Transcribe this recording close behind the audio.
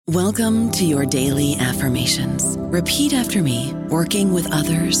Welcome to your daily affirmations. Repeat after me. Working with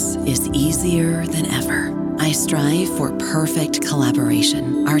others is easier than ever. I strive for perfect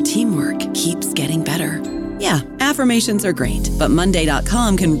collaboration. Our teamwork keeps getting better. Yeah, affirmations are great, but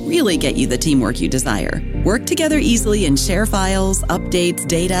Monday.com can really get you the teamwork you desire. Work together easily and share files, updates,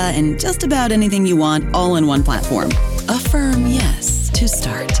 data, and just about anything you want all in one platform. Affirm yes to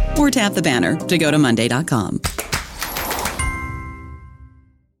start, or tap the banner to go to Monday.com.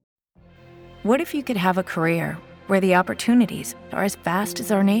 What if you could have a career where the opportunities are as vast as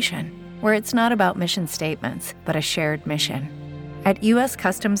our nation, where it's not about mission statements, but a shared mission? At U.S.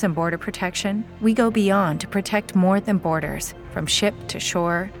 Customs and Border Protection, we go beyond to protect more than borders. From ship to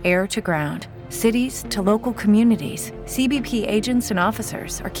shore, air to ground, cities to local communities, CBP agents and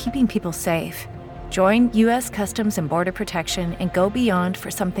officers are keeping people safe. Join U.S. Customs and Border Protection and go beyond for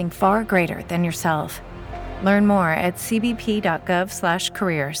something far greater than yourself. Learn more at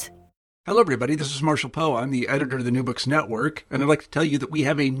cbp.gov/careers. Hello, everybody. This is Marshall Poe. I'm the editor of the New Books Network, and I'd like to tell you that we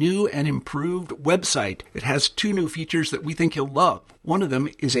have a new and improved website. It has 2 new features that we think you'll love. One of them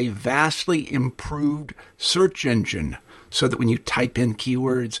is a vastly improved search engine, so that when you type in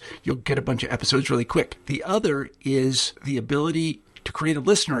keywords, you'll get a bunch of episodes really quick. The other is the ability to create a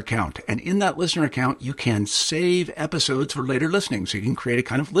listener account, and in that listener account, you can save episodes for later listening, so you can create a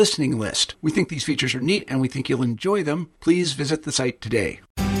kind of listening list. We think these features are neat, and we think you'll enjoy them. Please visit the site today.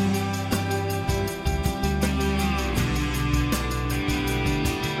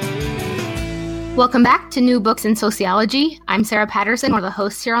 Welcome back to New Books in Sociology. I'm Sarah Patterson, one of the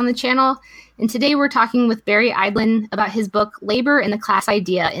hosts here on the channel, and today we're talking with Barry Eidlin about his book, Labor and the Class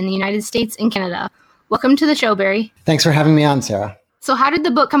Idea in the United States and Canada. Welcome to the show, Barry. Thanks for having me on, Sarah. So how did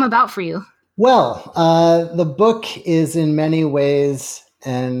the book come about for you? Well, the book is in many ways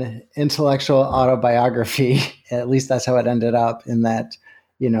an intellectual autobiography. At least that's how it ended up, in that,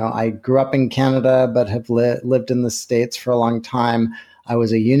 I grew up in Canada, but have lived in the States for a long time. I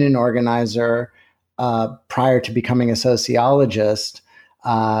was a union organizer prior to becoming a sociologist.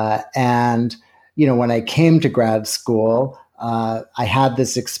 And when I came to grad school, I had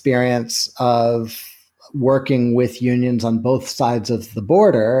this experience of working with unions on both sides of the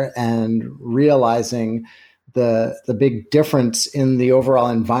border and realizing the big difference in the overall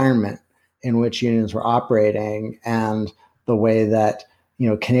environment in which unions were operating, and the way that,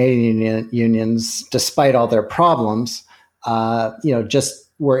 Canadian unions, despite all their problems, just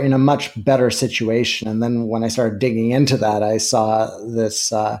were in a much better situation. And then when I started digging into that, I saw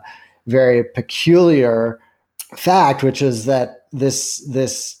this very peculiar fact, which is that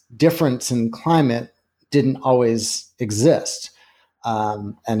this difference in climate didn't always exist.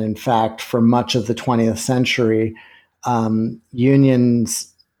 And in fact, for much of the 20th century,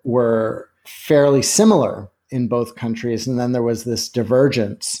 unions were fairly similar in both countries. And then there was this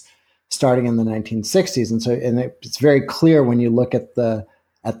divergence starting in the 1960s. And it's very clear when you look at the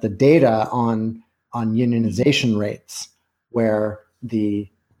data on unionization rates, where the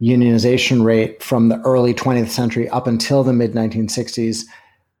unionization rate from the early 20th century up until the mid 1960s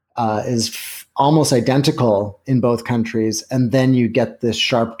is almost identical in both countries. And then you get this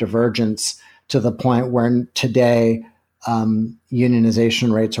sharp divergence to the point where today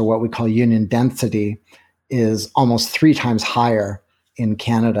unionization rates, or what we call union density, is almost 3 times higher in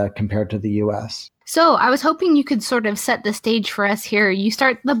Canada compared to the US. So I was hoping you could sort of set the stage for us here. You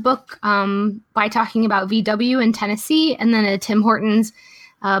start the book by talking about VW in Tennessee, and then a Tim Hortons,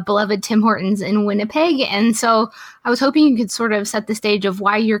 beloved Tim Hortons in Winnipeg. And so I was hoping you could sort of set the stage of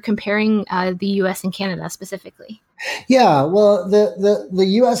why you're comparing the US and Canada specifically. Yeah, well, the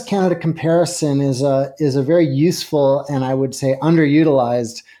US-Canada comparison is a very useful and, I would say,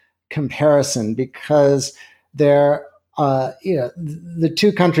 underutilized comparison, because they're the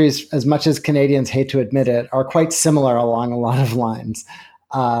 2 countries, as much as Canadians hate to admit it, are quite similar along a lot of lines.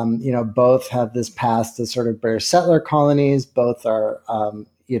 Both have this past as sort of British settler colonies. Both are,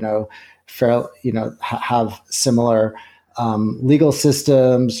 have similar legal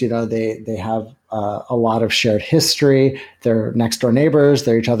systems. They have a lot of shared history. They're next door neighbors.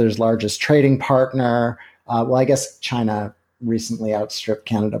 They're each other's largest trading partner. Well, I guess China recently outstripped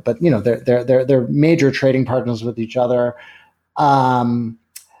Canada, but they're major trading partners with each other.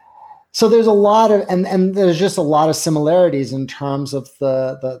 So there's a lot of and there's just a lot of similarities in terms of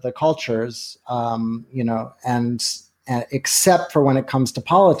the cultures, and except for when it comes to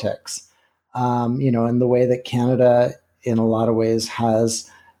politics, and the way that Canada, in a lot of ways, has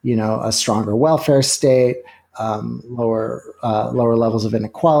a stronger welfare state, lower levels of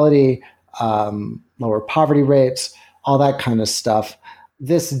inequality, lower poverty rates, all that kind of stuff.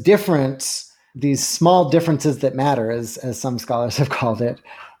 This difference, these small differences that matter, as some scholars have called it,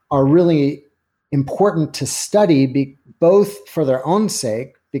 are really important to study, both for their own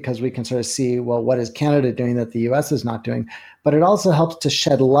sake, because we can sort of see, well, what is Canada doing that the US is not doing? But it also helps to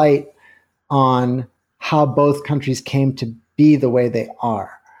shed light on how both countries came to be the way they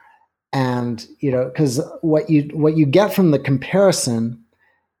are. And, because what you get from the comparison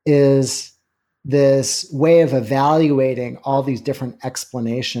is this way of evaluating all these different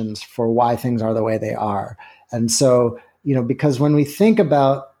explanations for why things are the way they are. And so, because when we think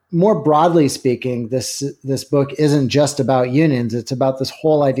about, more broadly speaking, this book isn't just about unions, it's about this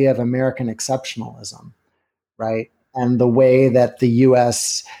whole idea of American exceptionalism, right? And the way that the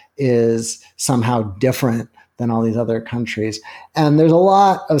US is somehow different than all these other countries. And there's a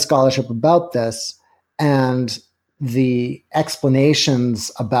lot of scholarship about this, and the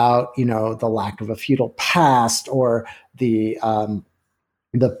explanations about, the lack of a feudal past, or the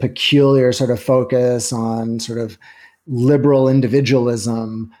peculiar sort of focus on sort of liberal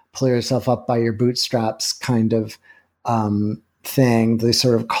individualism, pull yourself up by your bootstraps kind of thing. These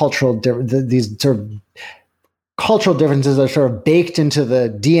sort of cultural differences are sort of baked into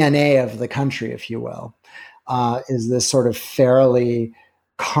the DNA of the country, if you will, is this sort of fairly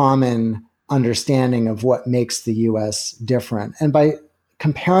common understanding of what makes the US different. And by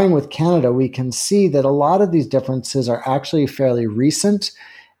comparing with Canada, we can see that a lot of these differences are actually fairly recent.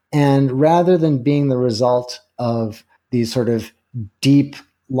 And rather than being the result of these sort of deep,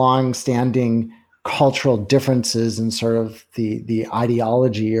 long-standing cultural differences and sort of the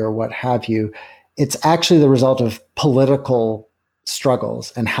ideology or what have you, it's actually the result of political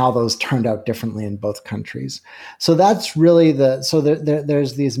struggles and how those turned out differently in both countries. So that's really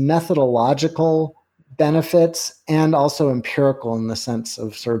there's these methodological benefits and also empirical, in the sense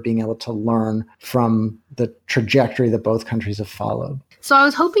of sort of being able to learn from the trajectory that both countries have followed. So I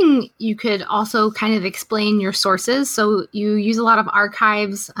was hoping you could also kind of explain your sources. So you use a lot of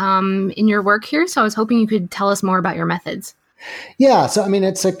archives in your work here. So I was hoping you could tell us more about your methods. Yeah. So,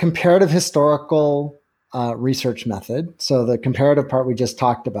 it's a comparative historical research method. So the comparative part we just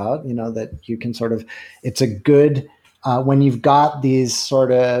talked about, that you can it's a good, when you've got these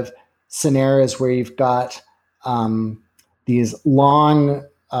sort of scenarios where you've got these long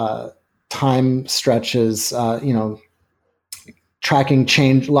time stretches, tracking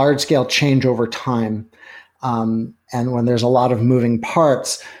change, large-scale change over time. And when there's a lot of moving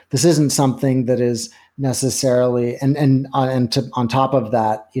parts, this isn't something that is necessarily, on top of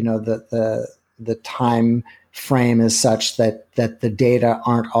that, the time frame is such that the data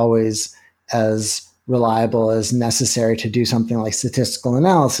aren't always as reliable as necessary to do something like statistical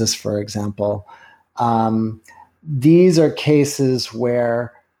analysis, for example. These are cases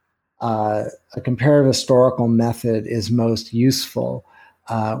where a comparative historical method is most useful,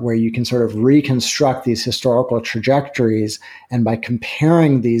 where you can sort of reconstruct these historical trajectories, and by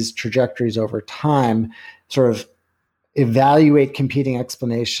comparing these trajectories over time, sort of evaluate competing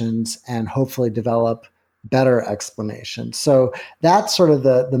explanations and hopefully develop better explanations. So that's sort of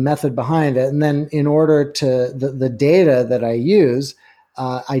the method behind it. And then in order to, the data that I use,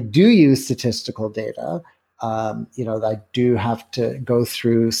 I do use statistical data. I do have to go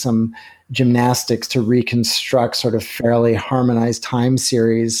through some gymnastics to reconstruct sort of fairly harmonized time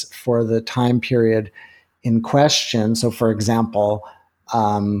series for the time period in question. So, for example,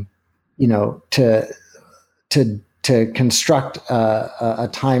 to construct a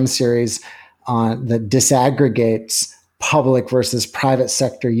time series that disaggregates public versus private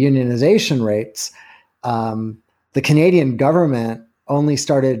sector unionization rates, the Canadian government only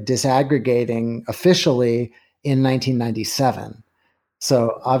started disaggregating officially in 1997.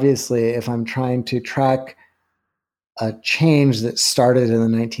 So obviously, if I'm trying to track a change that started in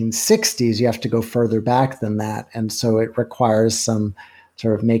the 1960s, you have to go further back than that. And so it requires some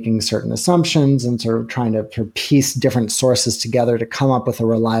sort of making certain assumptions and sort of trying to piece different sources together to come up with a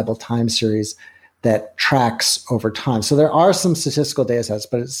reliable time series that tracks over time. So there are some statistical data sets,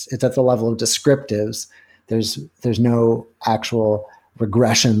 but it's at the level of descriptives. There's no actual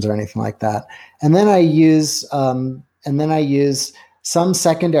regressions or anything like that. And then I use some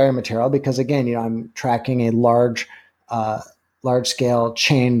secondary material because, again, I'm tracking a large scale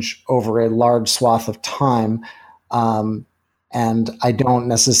change over a large swath of time. And I don't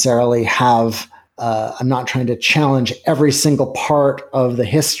necessarily have, I'm not trying to challenge every single part of the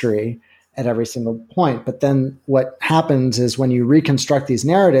history at every single point. But then what happens is when you reconstruct these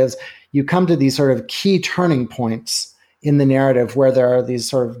narratives, you come to these sort of key turning points in the narrative where there are these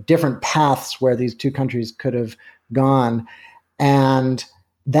sort of different paths where these two countries could have gone. And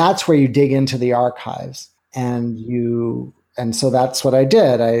that's where you dig into the archives. And so that's what I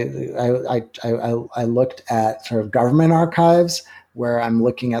did. I looked at sort of government archives where I'm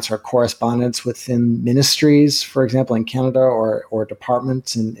looking at sort of correspondence within ministries, for example, in Canada, or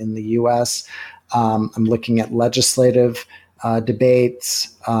departments in the US. I'm looking at legislative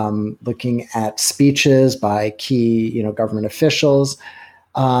debates, looking at speeches by key, government officials.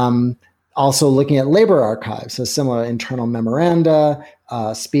 Also looking at labor archives, so similar internal memoranda,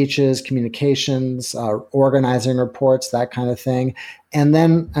 speeches, communications, organizing reports, that kind of thing. And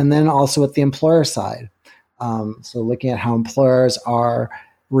then also at the employer side. So looking at how employers are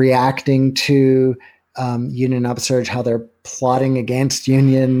reacting to union upsurge, how they're plotting against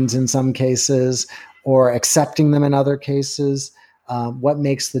unions in some cases, or accepting them in other cases, what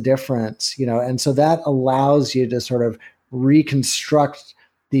makes the difference, and so that allows you to sort of reconstruct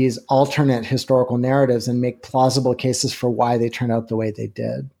these alternate historical narratives and make plausible cases for why they turned out the way they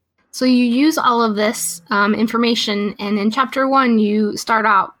did. So you use all of this information, and in chapter 1, you start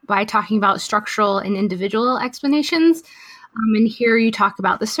out by talking about structural and individual explanations. And here you talk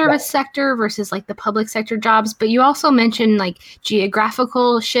about the service sector versus like the public sector jobs, but you also mention like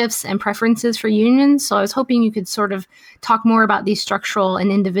geographical shifts and preferences for unions. So I was hoping you could sort of talk more about these structural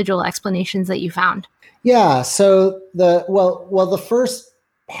and individual explanations that you found. Yeah. So the first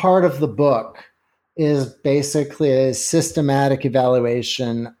part of the book is basically a systematic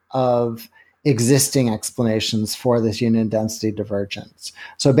evaluation of existing explanations for this union density divergence.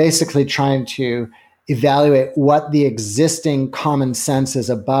 So basically trying to evaluate what the existing common sense is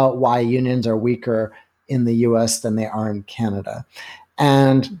about why unions are weaker in the US than they are in Canada.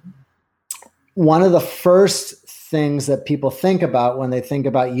 And one of the first things that people think about when they think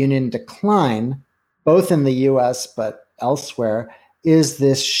about union decline, both in the US but elsewhere, is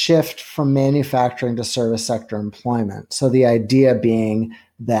this shift from manufacturing to service sector employment. So the idea being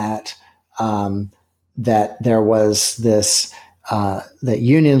that there was this that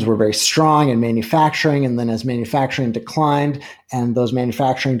unions were very strong in manufacturing, and then as manufacturing declined and those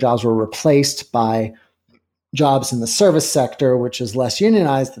manufacturing jobs were replaced by jobs in the service sector, which is less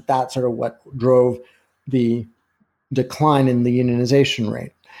unionized, that's sort of what drove the decline in the unionization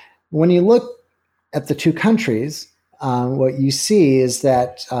rate. When you look at the two countries, what you see is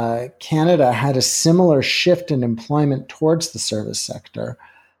that Canada had a similar shift in employment towards the service sector,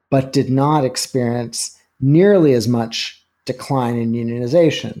 but did not experience nearly as much decline in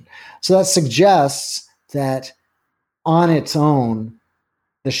unionization. So that suggests that on its own,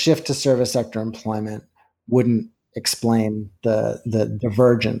 the shift to service sector employment wouldn't explain the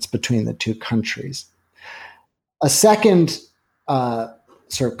divergence between the two countries. A second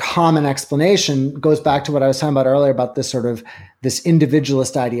sort of common explanation goes back to what I was talking about earlier about this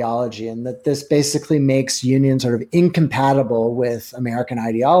individualist ideology, and that this basically makes unions sort of incompatible with American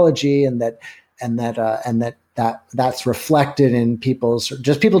ideology, and that's reflected in people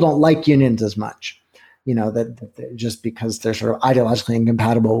don't like unions as much, that just because they're sort of ideologically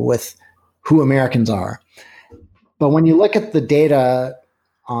incompatible with who Americans are. But when you look at the data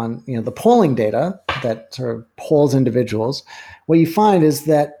on, the polling data that sort of polls individuals, what you find is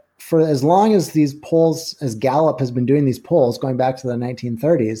that for as long as these polls, as Gallup has been doing these polls going back to the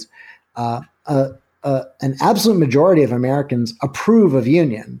 1930s, an absolute majority of Americans approve of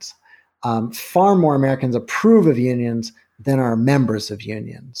unions. Far more Americans approve of unions than are members of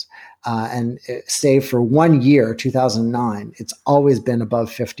unions. And save for 1 year, 2009, it's always been above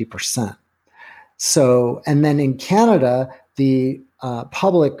 50%. So, and then in Canada, the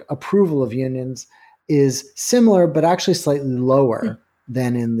public approval of unions is similar, but actually slightly lower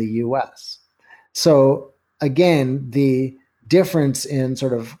than in the US. So again, the difference in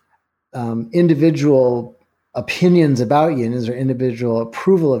sort of individual opinions about unions or individual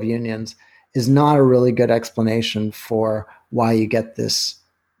approval of unions is not a really good explanation for why you get this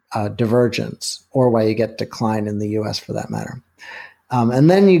divergence, or why you get decline in the US for that matter. And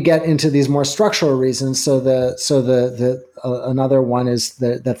then you get into these more structural reasons. So another one is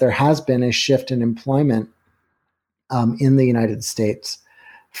that there has been a shift in employment in the United States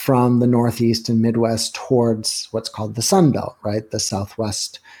from the Northeast and Midwest towards what's called the Sun Belt, right? The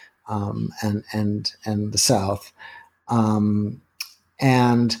Southwest and the South, and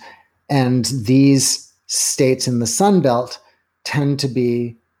these states in the Sun Belt tend to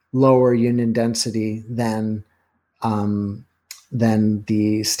be lower union density than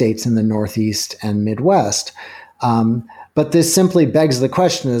the states in the Northeast and Midwest. But this simply begs the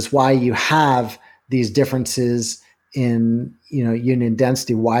question is why you have these differences in union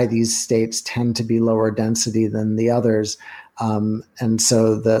density, why these states tend to be lower density than the others. And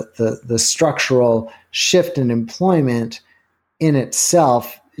so the structural shift in employment in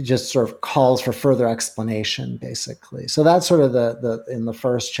itself just sort of calls for further explanation, basically. So that's sort of the in the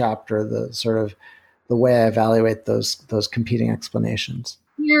first chapter, the the way I evaluate those competing explanations.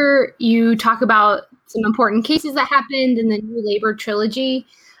 Here you talk about some important cases that happened in the New Labor trilogy.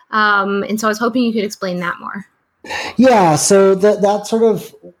 And so I was hoping you could explain that more. Yeah, so that sort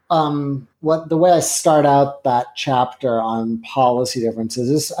of the way I start out that chapter on policy differences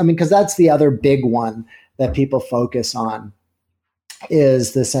is, because that's the other big one that people focus on,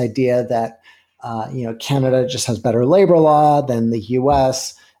 is this idea that Canada just has better labor law than the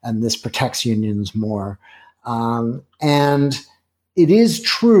U.S. and this protects unions more. And it is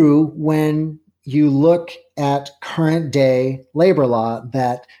true when you look at current day labor law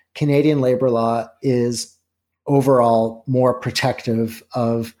that Canadian labor law is overall more protective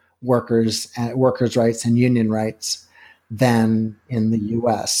of workers' rights and union rights than in the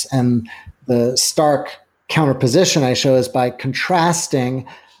U.S. And the stark counterposition I show is by contrasting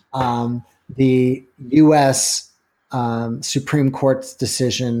the U.S. Supreme Court's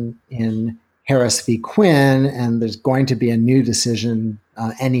decision in Harris v. Quinn, and there's going to be a new decision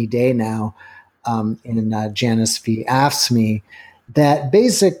any day now in Janus v. AFSCME, that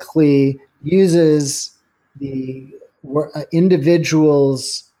basically uses the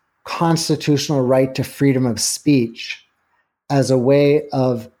individual's constitutional right to freedom of speech as a way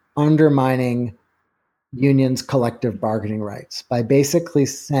of undermining unions' collective bargaining rights by basically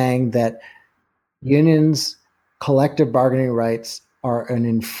saying that unions' collective bargaining rights are an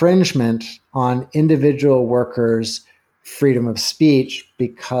infringement on individual workers' freedom of speech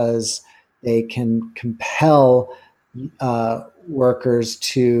because they can compel workers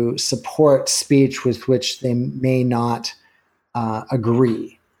to support speech with which they may not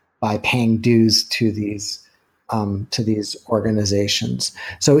agree by paying dues to these organizations.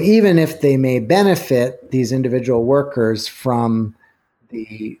 So even if they may benefit these individual workers from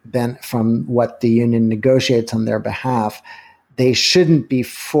what the union negotiates on their behalf, they shouldn't be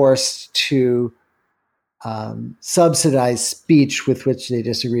forced to subsidize speech with which they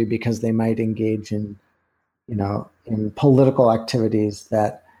disagree because they might engage in political activities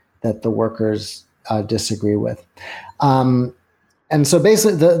that the workers disagree with. And so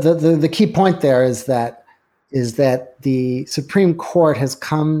basically the key point there is that the Supreme Court has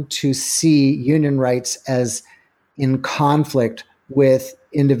come to see union rights as in conflict with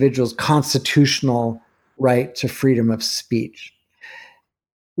individuals' constitutional right to freedom of speech.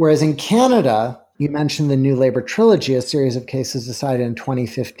 Whereas in Canada, you mentioned the New Labor Trilogy, a series of cases decided in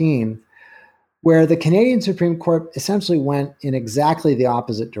 2015, where the Canadian Supreme Court essentially went in exactly the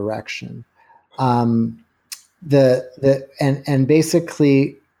opposite direction. And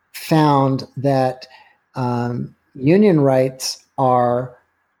basically found that union rights are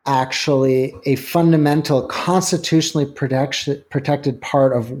actually a fundamental constitutionally protected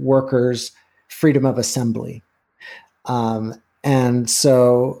part of workers' freedom of assembly. And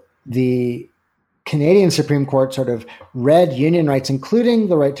so the Canadian Supreme Court sort of read union rights, including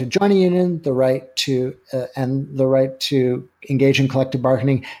the right to join a union, the right to engage in collective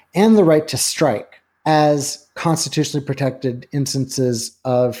bargaining, and the right to strike, as constitutionally protected instances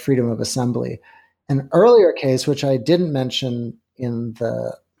of freedom of assembly. An earlier case, which I didn't mention in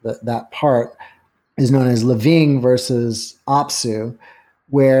that part, is known as Leving versus OPSEU,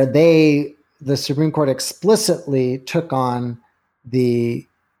 where the Supreme Court explicitly took on the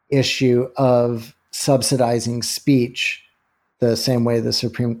issue of subsidizing speech the same way the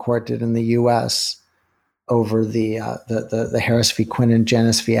Supreme Court did in the U.S. over the Harris v. Quinn and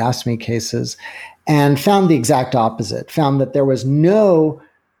Janus v. AFSCME cases, and found the exact opposite, found that there was no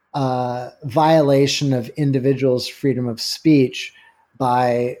violation of individuals' freedom of speech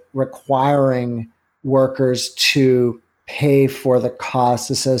by requiring workers to pay for the costs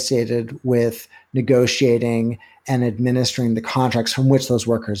associated with negotiating and administering the contracts from which those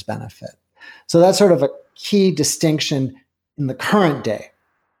workers benefit. So that's sort of a key distinction in the current day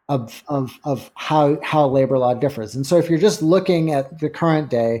of how labor law differs. And so if you're just looking at the current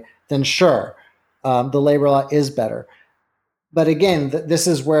day, then sure, the labor law is better. But again, this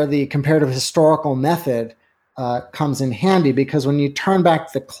is where the comparative historical method comes in handy, because when you turn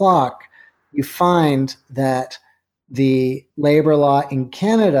back the clock, you find that the labor law in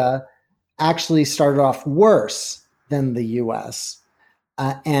Canada actually started off worse than the US.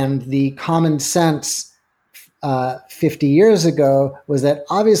 And the common sense 50 years ago was that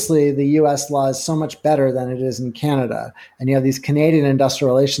obviously the US law is so much better than it is in Canada. And you have these Canadian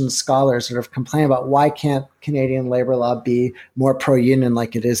industrial relations scholars sort of complain about why can't Canadian labor law be more pro-union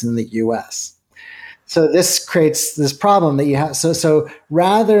like it is in the US. So this creates this problem that you have. So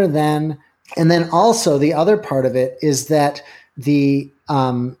rather than, and then also the other part of it is that the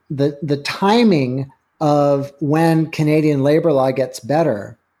timing of when Canadian labor law gets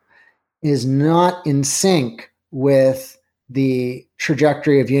better is not in sync with the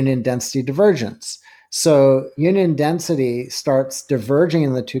trajectory of union density divergence. So union density starts diverging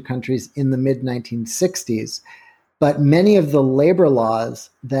in the two countries in the mid-1960s, but many of the labor laws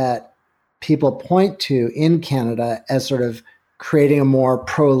that people point to in Canada as sort of creating a more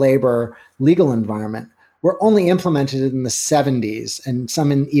pro-labor legal environment were only implemented in the 70s and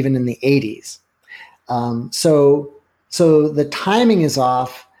some even in the 80s. So the timing is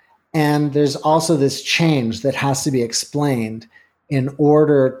off, and there's also this change that has to be explained in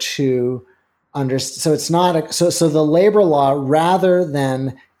order to understand. So it's not so the labor law, rather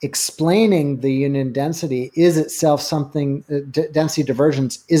than explaining the union density, is itself something. Density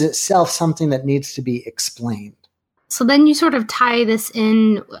divergence is itself something that needs to be explained. So then you sort of tie this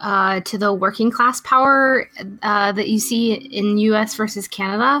in to the working class power that you see in U.S. versus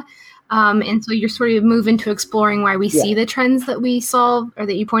Canada. And so you're sort of move into exploring why we see the trends that we saw or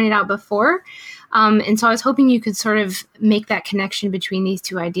that you pointed out before. And so I was hoping you could sort of make that connection between these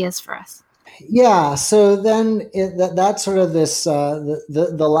two ideas for us. Yeah. So then that's sort of this,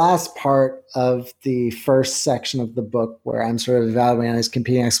 the last part of the first section of the book, where I'm sort of evaluating these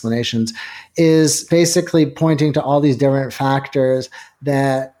competing explanations, is basically pointing to all these different factors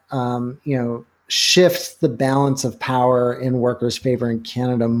that, shift the balance of power in workers' favor in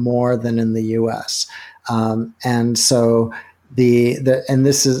Canada more than in the U.S. And so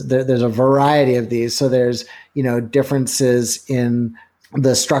there's a variety of these. So there's, differences in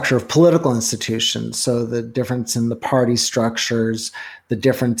the structure of political institutions. So the difference in the party structures, the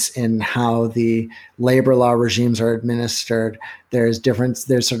difference in how the labor law regimes are administered. There's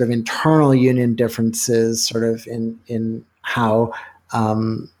sort of internal union differences, sort of in how,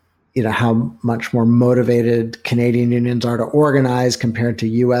 how much more motivated Canadian unions are to organize compared to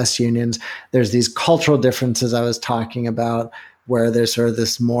US unions. There's these cultural differences I was talking about, where there's sort of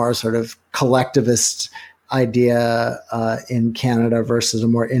this more sort of collectivist idea in Canada versus a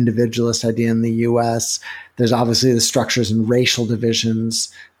more individualist idea in the US. There's obviously the structures and racial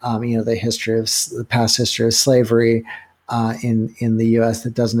divisions, the past history of slavery in the US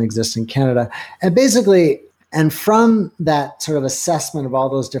that doesn't exist in Canada. And basically, and from that sort of assessment of all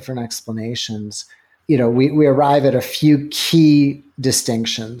those different explanations, we arrive at a few key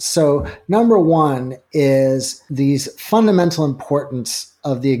distinctions. So number one is these fundamental importance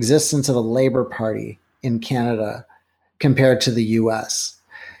of the existence of a Labor Party in Canada compared to the US.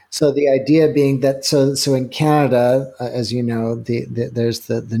 So the idea being that, so in Canada, as you know, there's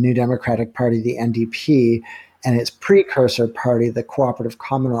the New Democratic Party, the NDP, and its precursor party, the Cooperative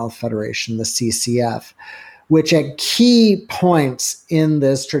Commonwealth Federation, the CCF, which at key points in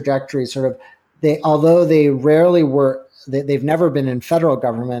this trajectory, although they rarely were, they've never been in federal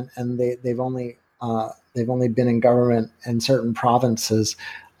government, and they've only been in government in certain provinces.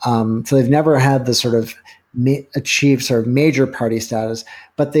 So they've never had the sort of achieved sort of major party status,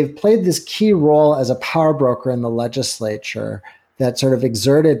 but they've played this key role as a power broker in the legislature that sort of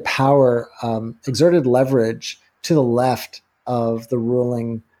exerted leverage to the left of the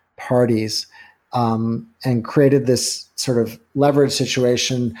ruling parties, and created this sort of leverage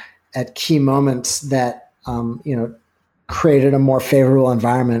situation at key moments that, created a more favorable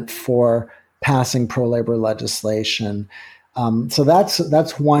environment for passing pro-labor legislation. So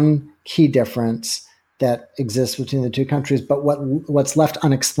that's one key difference that exists between the two countries. But what's left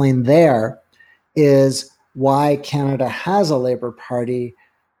unexplained there is why Canada has a Labor Party,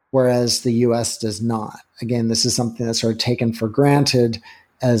 whereas the US does not. Again, this is something that's sort of taken for granted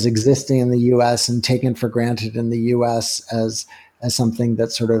as existing in the US, and taken for granted in the US as something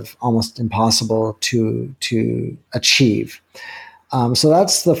that's sort of almost impossible to achieve. So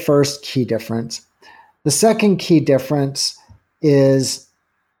that's the first key difference. The second key difference is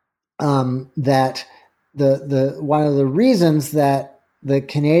that the one of the reasons that the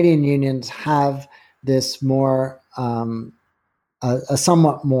Canadian unions have this more a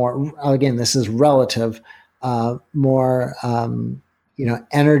somewhat more, again, this is relative, more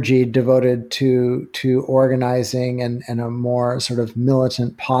energy devoted to organizing and a more sort of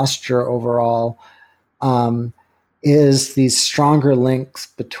militant posture overall, is these stronger links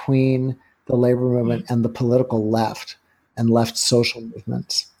between the labor movement and the political left and left social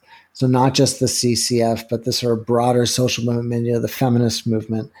movements. So not just the CCF, but the sort of broader social movement, the feminist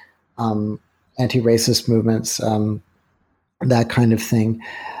movement, anti-racist movements, that kind of thing.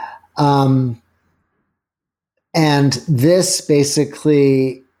 And this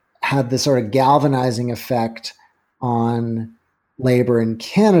basically had this sort of galvanizing effect on labor in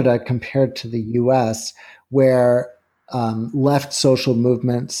Canada compared to the US, where left social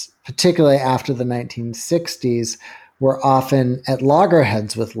movements, particularly after the 1960s, were often at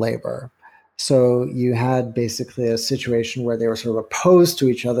loggerheads with labor. So you had basically a situation where they were sort of opposed to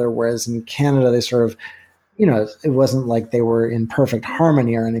each other, whereas in Canada, they sort of, it wasn't like they were in perfect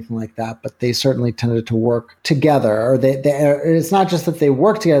harmony or anything like that, but they certainly tended to work together. Or it's not just that they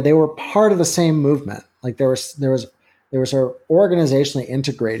worked together; they were part of the same movement. Like they were sort of organizationally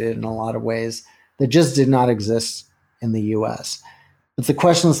integrated in a lot of ways that just did not exist in the U.S. But the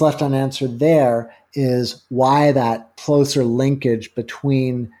question that's left unanswered there is why that closer linkage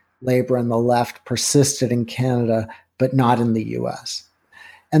between labor and the left persisted in Canada, but not in the U.S.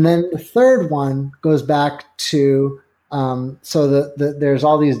 And then the third one goes back to, there's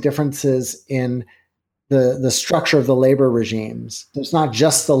all these differences in the structure of the labor regimes. It's not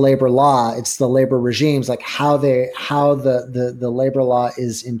just the labor law, it's the labor regimes, like how the labor law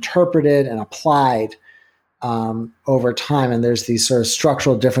is interpreted and applied over time. And there's these sort of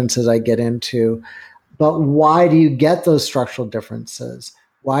structural differences I get into. But why do you get those structural differences?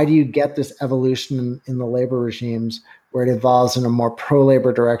 Why do you get this evolution in the labor regimes where it evolves in a more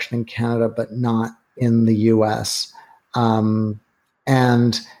pro-labor direction in Canada, but not in the U.S.? And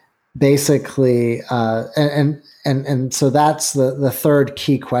basically, and so that's the third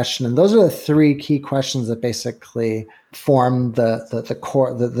key question. And those are the three key questions that basically form the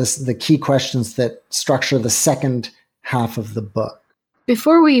core, the key questions that structure the second half of the book.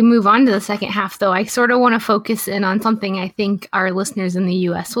 Before we move on to the second half, though, I sort of want to focus in on something I think our listeners in the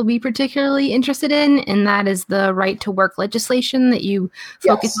U.S. will be particularly interested in, and that is the right to work legislation that you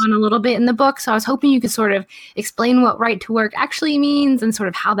focus on a little bit in the book. So I was hoping you could sort of explain what right to work actually means and sort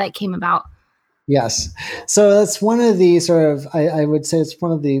of how that came about. Yes. So that's one of the sort of, I would say it's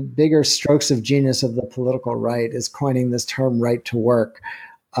one of the bigger strokes of genius of the political right is coining this term right to work,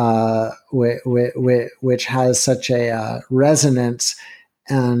 which has such a resonance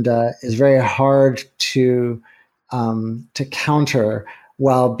and is very hard to counter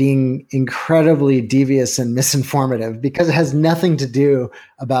while being incredibly devious and misinformative, because it has nothing to do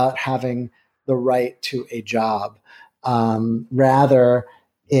about having the right to a job. Rather,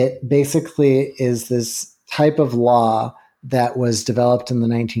 it basically is this type of law that was developed in the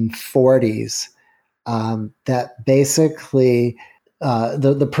 1940s that basically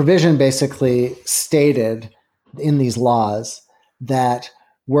the provision basically stated in these laws that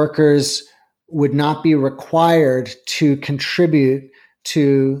workers would not be required to contribute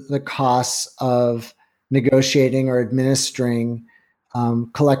to the costs of negotiating or administering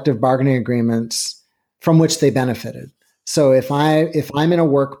collective bargaining agreements from which they benefited. So if I'm in a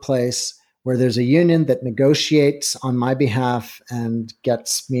workplace where there's a union that negotiates on my behalf and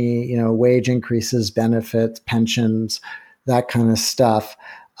gets me, wage increases, benefits, pensions, that kind of stuff,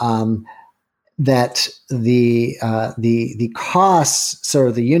 that the costs,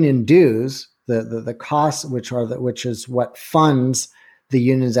 so the union dues, the costs, which is what funds the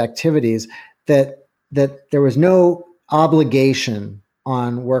union's activities, that there was no obligation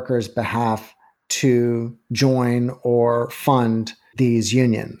on workers' behalf to join or fund these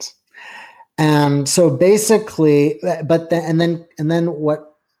unions. And so basically, and then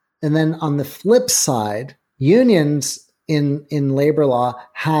on the flip side, unions in labor law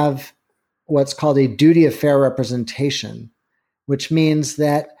have what's called a duty of fair representation, which means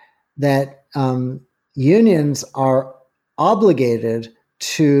that unions are obligated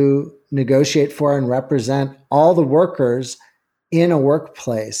to negotiate for and represent all the workers in a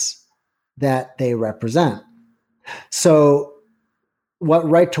workplace that they represent. So what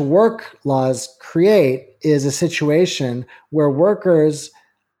right to work laws create is a situation where workers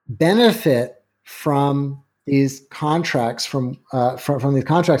benefit from these contracts, from these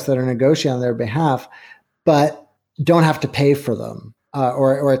contracts that are negotiated on their behalf, but don't have to pay for them,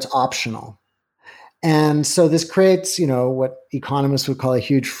 or it's optional. And so this creates, what economists would call a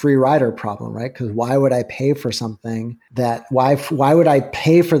huge free rider problem, right? Because why would I pay for something why would I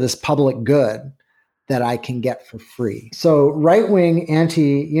pay for this public good that I can get for free? So right-wing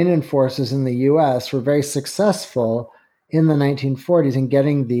anti-union forces in the US were very successful in the 1940s in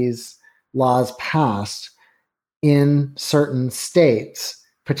getting these laws passed in certain states,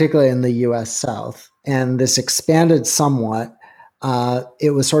 particularly in the US South. And this expanded somewhat.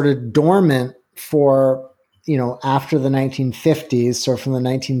 It was sort of dormant for, after the 1950s, so from the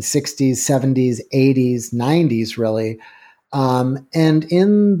 1960s, 70s, 80s, 90s, really. And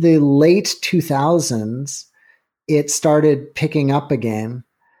in the late 2000s, it started picking up again.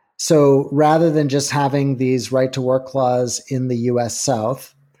 So rather than just having these right to work laws in the US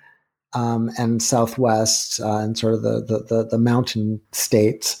South and Southwest and sort of the mountain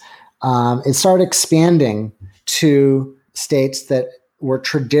states, it started expanding to states that were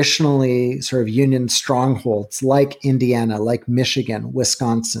traditionally sort of union strongholds, like Indiana, like Michigan,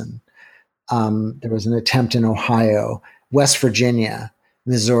 Wisconsin. There was an attempt in Ohio, West Virginia,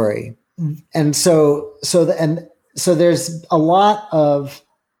 Missouri, and so there's a lot of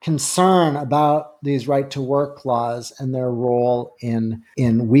concern about these right-to-work laws and their role in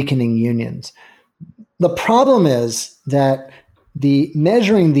weakening unions. The problem is that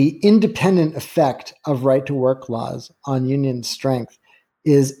measuring the independent effect of right-to-work laws on union strength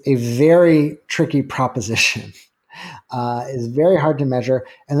is a very tricky proposition. It's very hard to measure,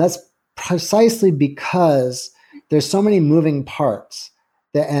 and that's precisely because there's so many moving parts,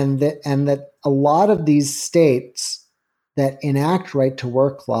 and that a lot of these states that enact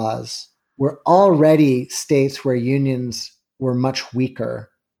right-to-work laws were already states where unions were much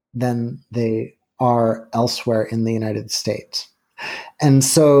weaker than they are elsewhere in the United States. And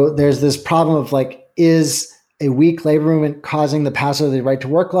so there's this problem of like, is a weak labor movement causing the passage of the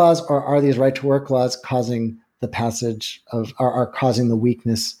right-to-work laws, or are these right-to-work laws causing the passage of, are causing the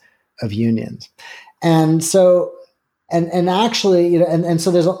weakness of unions? And so, and actually, you know, and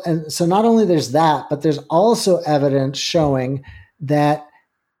so not only there's that, but there's also evidence showing that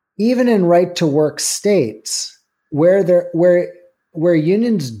even in right-to-work states where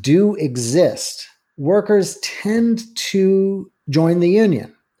unions do exist, workers tend to join the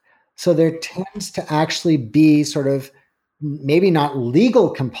union. So there tends to actually be sort of maybe not legal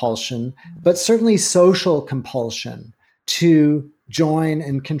compulsion, but certainly social compulsion to join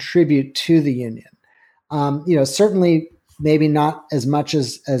and contribute to the union. Certainly maybe not as much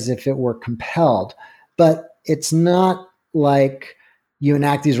as if it were compelled, but it's not like you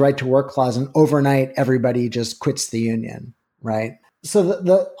enact these right-to-work laws and overnight everybody just quits the union, right?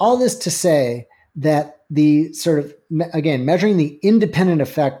 So all this to say that the sort of, again, measuring the independent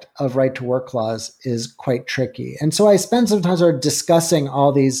effect of right-to-work laws is quite tricky. And so I spend some time sort of discussing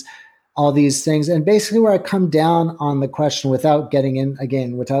all these things, and basically where I come down on the question without getting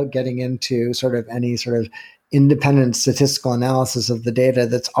into sort of any sort of independent statistical analysis of the data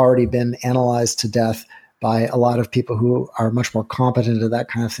that's already been analyzed to death by a lot of people who are much more competent at that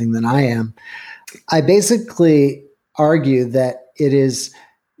kind of thing than I am. I basically argue that it is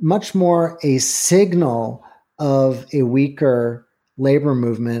much more a signal of a weaker labor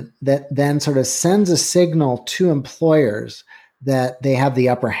movement that then sort of sends a signal to employers that they have the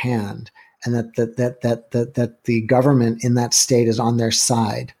upper hand and that the government in that state is on their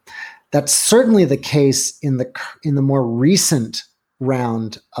side. That's certainly the case in the more recent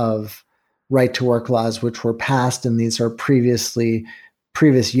round of right-to-work laws, which were passed in these sort of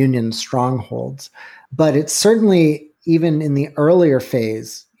previous union strongholds. But it's certainly even in the earlier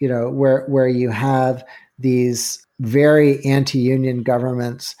phase, you know, where you have these very anti-union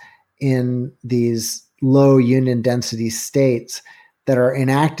governments in these low union density states that are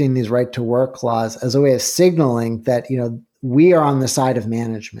enacting these right-to-work laws as a way of signaling that, you know, we are on the side of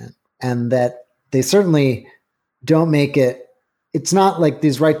management, and that they certainly don't make it. It's not like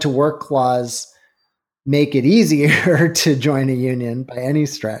these right-to-work laws make it easier to join a union by any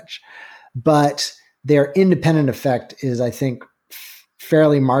stretch, but their independent effect is, I think,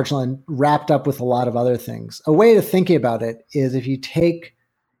 fairly marginal and wrapped up with a lot of other things. A way to think about it is if you take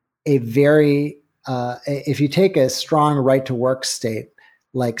a strong right-to-work state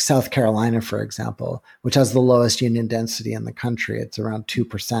like South Carolina, for example, which has the lowest union density in the country, it's around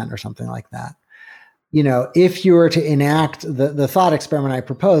 2% or something like that. You know, if you were to enact the thought experiment I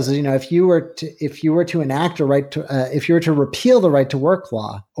propose is, you know, if you were to enact if you were to repeal the right-to-work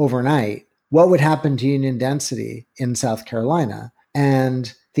law overnight, what would happen to union density in South Carolina?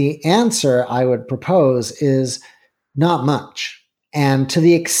 And the answer I would propose is not much. And to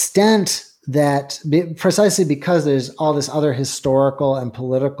the extent that, precisely because there's all this other historical and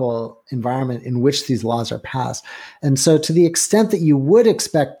political environment in which these laws are passed. And so to the extent that you would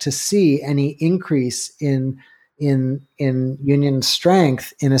expect to see any increase in union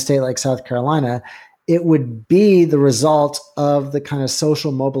strength in a state like South Carolina, it would be the result of the kind of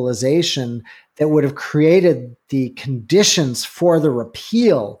social mobilization that would have created the conditions for the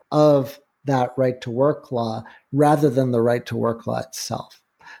repeal of that right-to-work law rather than the right-to-work law itself.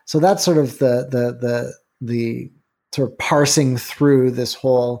 So that's sort of the sort of parsing through this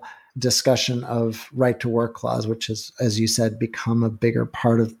whole discussion of right-to-work laws, which has, as you said, become a bigger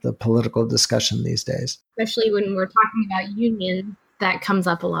part of the political discussion these days. Especially when we're talking about unions, that comes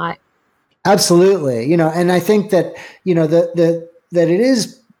up a lot. Absolutely. You know, and I think that, you know, that it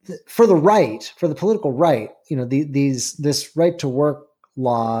is for the right, for the political right, you know, this right-to-work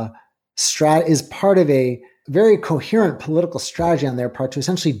law is part of a very coherent political strategy on their part to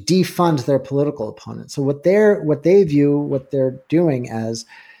essentially defund their political opponents. So what they view what they're doing as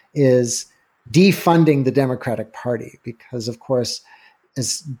is defunding the Democratic Party, because of course,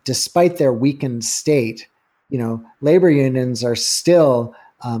 despite their weakened state, labor unions are still,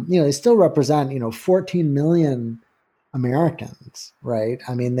 they still represent, 14 million Americans, right?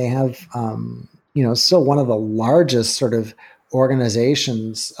 I mean, they have, still one of the largest sort of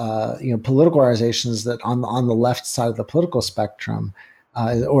organizations, political organizations that on the left side of the political spectrum,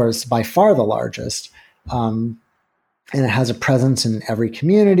 or is by far the largest. And it has a presence in every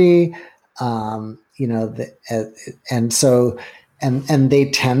community, and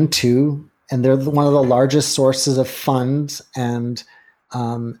they tend to, and they're one of the largest sources of funds and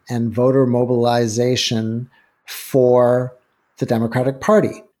voter mobilization for the Democratic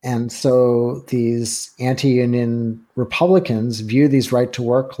Party. And so these anti-union Republicans view these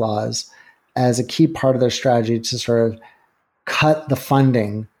right-to-work laws as a key part of their strategy to sort of cut the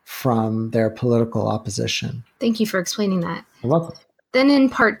funding from their political opposition. Thank you for explaining that. You're welcome. Then in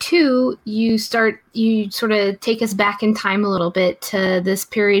part 2, you sort of take us back in time a little bit to this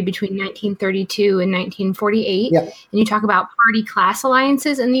period between 1932 and 1948. Yep. And you talk about party class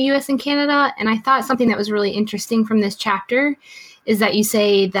alliances in the US and Canada. And I thought something that was really interesting from this chapter is that you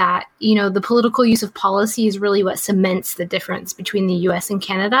say that, the political use of policy is really what cements the difference between the US and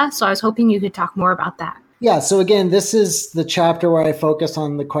Canada. So I was hoping you could talk more about that. Yeah. So again, this is the chapter where I focus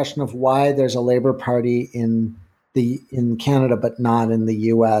on the question of why there's a Labor Party in Canada, but not in the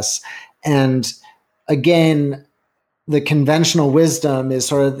US. And again, the conventional wisdom is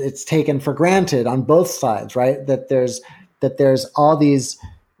sort of, it's taken for granted on both sides, right? That there's all these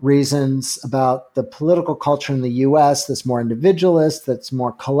reasons about the political culture in the US that's more individualist, that's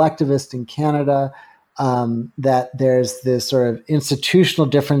more collectivist in Canada, that there's this sort of institutional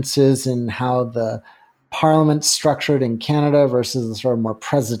differences in how the Parliament's structured in Canada versus the sort of more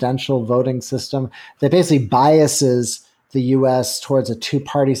presidential voting system that basically biases the US towards a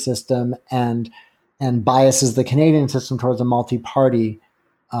two-party system and biases the Canadian system towards a multi-party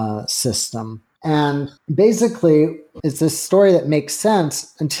system. And basically, it's this story that makes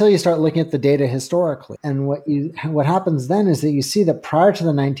sense until you start looking at the data historically. And what happens then is that you see that prior to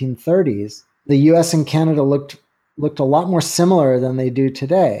the 1930s, the US and Canada looked a lot more similar than they do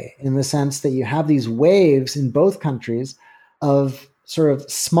today, in the sense that you have these waves in both countries of sort of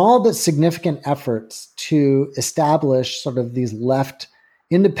small but significant efforts to establish sort of these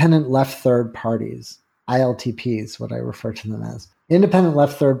independent left third parties, ILTPs, what I refer to them as, independent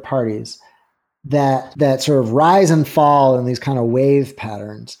left third parties that sort of rise and fall in these kind of wave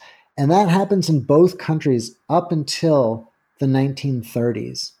patterns. And that happens in both countries up until the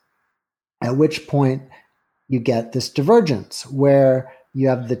 1930s, at which point you get this divergence where you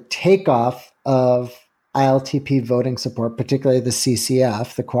have the takeoff of ILTP voting support, particularly the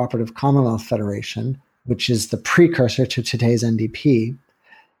CCF, the Cooperative Commonwealth Federation, which is the precursor to today's NDP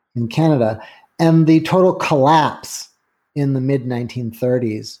in Canada, and the total collapse in the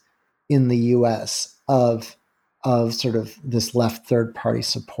mid-1930s in the US of sort of this left third party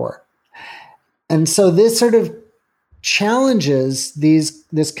support. And so this sort of challenges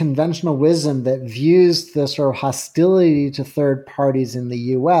this conventional wisdom that views the sort of hostility to third parties in the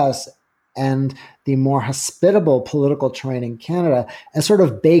US and the more hospitable political terrain in Canada as sort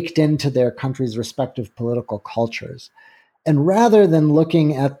of baked into their country's respective political cultures. And rather than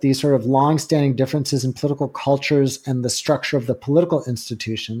looking at these sort of longstanding differences in political cultures and the structure of the political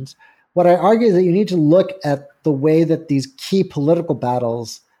institutions, what I argue is that you need to look at the way that these key political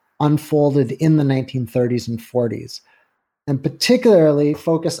battles unfolded in the 1930s and 40s, and particularly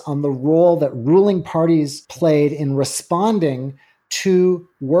focus on the role that ruling parties played in responding to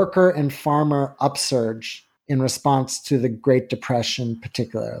worker and farmer upsurge in response to the Great Depression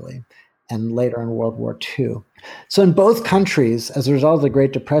particularly, and later in World War II. So in both countries, as a result of the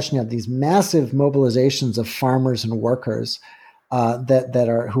Great Depression, you have these massive mobilizations of farmers and workers who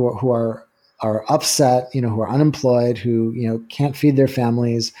are upset, who are unemployed, who can't feed their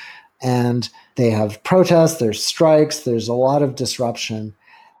families, and they have protests, there's strikes, there's a lot of disruption.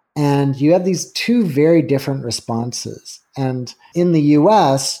 And you have these two very different responses. And in the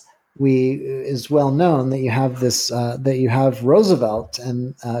US, is well known that you have this, that you have Roosevelt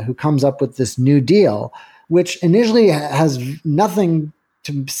and who comes up with this New Deal, which initially has nothing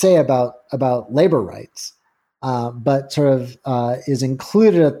to say about labor rights, but sort of is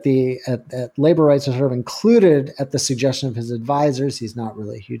included at labor rights are sort of included at the suggestion of his advisors. He's not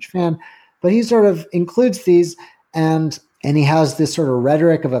really a huge fan, but he sort of includes these, and he has this sort of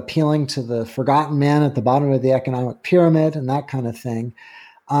rhetoric of appealing to the forgotten man at the bottom of the economic pyramid and that kind of thing.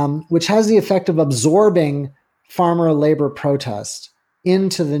 which has the effect of absorbing farmer labor protest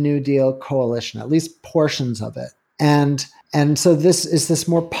into the New Deal coalition, at least portions of it. And so this is this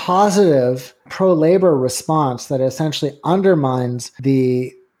more positive pro-labor response that essentially undermines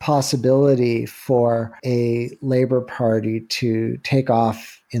the possibility for a Labor Party to take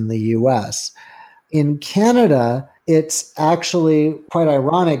off in the US. In Canada, it's actually quite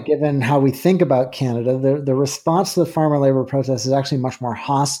ironic given how we think about Canada. The response to the farmer labor protest is actually much more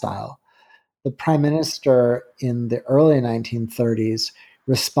hostile. The Prime Minister in the early 1930s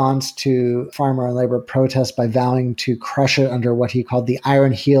responds to farmer and labor protests by vowing to crush it under what he called the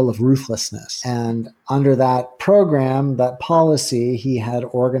iron heel of ruthlessness. And under that program, that policy, he had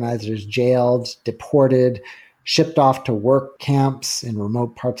organizers jailed, deported, shipped off to work camps in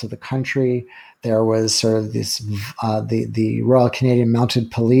remote parts of the country. There was sort of this, the Royal Canadian Mounted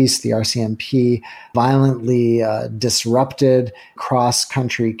Police, the RCMP, violently disrupted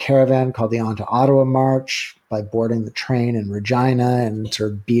cross-country caravan called the On to Ottawa March by boarding the train in Regina and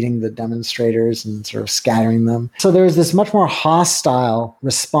sort of beating the demonstrators and sort of scattering them. So there was this much more hostile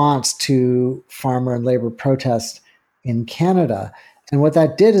response to farmer and labor protest in Canada. And what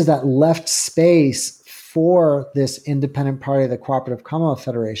that did is that left space for this independent party, the Cooperative Commonwealth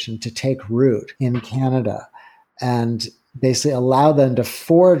Federation, to take root in Canada and basically allow them to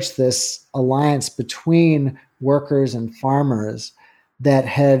forge this alliance between workers and farmers that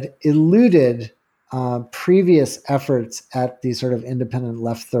had eluded previous efforts at these sort of independent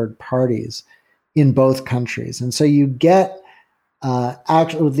left third parties in both countries. And so you get,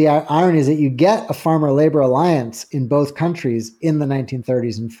 actually, the irony is that you get a farmer-labor alliance in both countries in the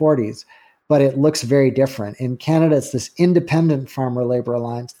 1930s and 40s, but it looks very different. In Canada, it's this independent farmer-labor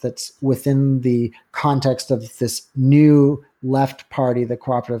alliance that's within the context of this new left party, the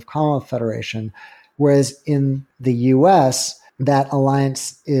Cooperative Commonwealth Federation, whereas in the US, that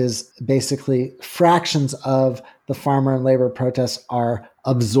alliance is basically fractions of the farmer and labor protests are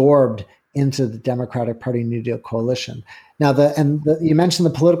absorbed into the Democratic Party New Deal coalition. Now, you mentioned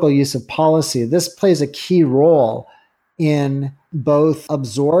the political use of policy. This plays a key role in both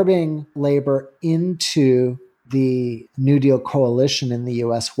absorbing labor into the New Deal coalition in the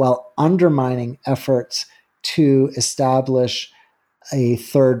US while undermining efforts to establish a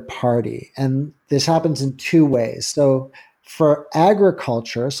third party. And this happens in two ways. So for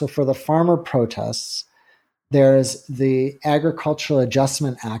agriculture, so for the farmer protests, there's the Agricultural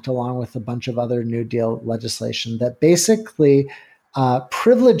Adjustment Act, along with a bunch of other New Deal legislation that basically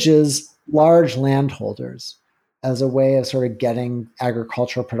privileges large landholders as a way of sort of getting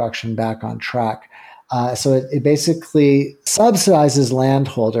agricultural production back on track. So it basically subsidizes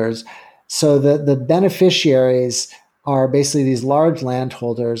landholders so that the beneficiaries are basically these large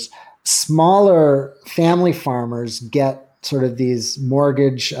landholders. Smaller family farmers get sort of these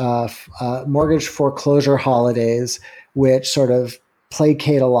mortgage foreclosure holidays, which sort of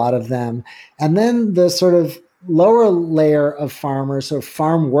placate a lot of them. And then the sort of lower layer of farmers, so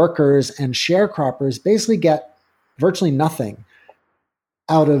farm workers and sharecroppers, basically get virtually nothing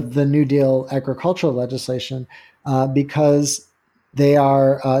out of the New Deal agricultural legislation because they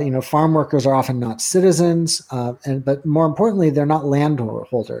are, farm workers are often not citizens, but more importantly, they're not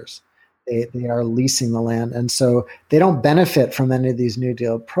landholders. They are leasing the land. And so they don't benefit from any of these New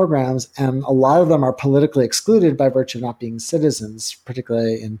Deal programs. And a lot of them are politically excluded by virtue of not being citizens,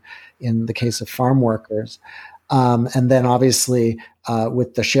 particularly in the case of farm workers. And then obviously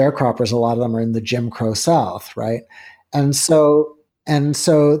with the sharecroppers, a lot of them are in the Jim Crow South, right? And so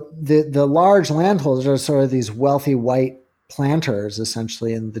the large landholders are sort of these wealthy white planters,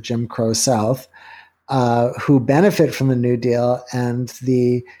 essentially in the Jim Crow South, who benefit from the New Deal, and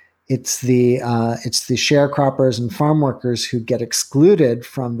it's the sharecroppers and farm workers who get excluded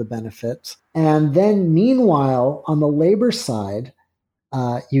from the benefits. And then meanwhile, on the labor side,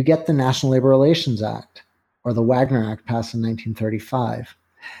 you get the National Labor Relations Act, or the Wagner Act, passed in 1935.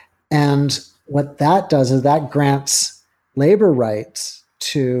 And what that does is that grants labor rights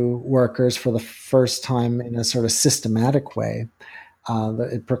to workers for the first time in a sort of systematic way.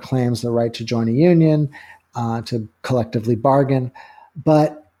 It proclaims the right to join a union, to collectively bargain,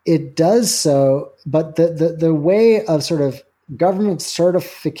 but it does so, but the way of sort of government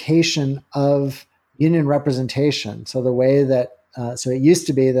certification of union representation, so the way that, so it used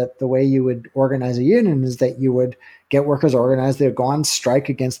to be that the way you would organize a union is that you would get workers organized, they would go on strike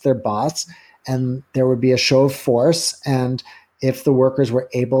against their boss, and there would be a show of force, and if the workers were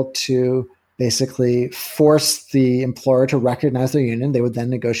able to basically force the employer to recognize their union, they would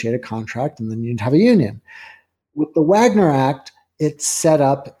then negotiate a contract, and then you'd have a union. With the Wagner Act, it set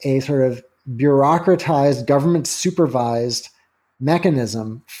up a sort of bureaucratized, government-supervised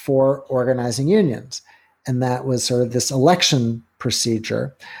mechanism for organizing unions. And that was sort of this election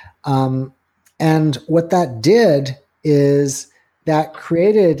procedure. And what that did is that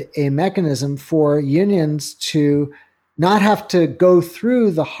created a mechanism for unions to not have to go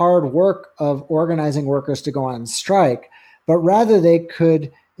through the hard work of organizing workers to go on strike, but rather they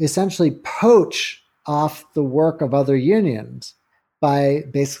could essentially poach off the work of other unions by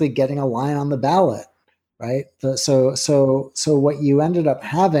basically getting a line on the ballot, right? So what you ended up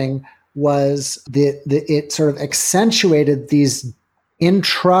having was it sort of accentuated these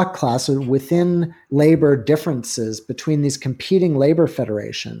intra-class, within labor differences between these competing labor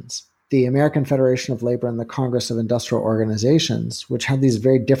federations, the American Federation of Labor and the Congress of Industrial Organizations, which had these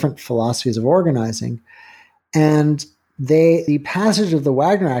very different philosophies of organizing. And the passage of the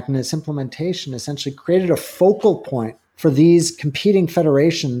Wagner Act and its implementation essentially created a focal point for these competing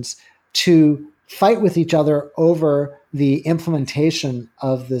federations to fight with each other over the implementation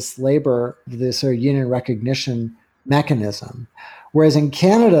of this sort of union recognition mechanism. Whereas in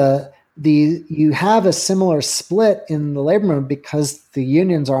Canada, you have a similar split in the labor movement because the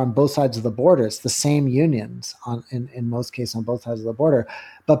unions are on both sides of the border. It's the same unions in most cases on both sides of the border.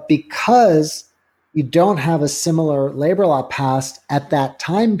 But because you don't have a similar labor law passed at that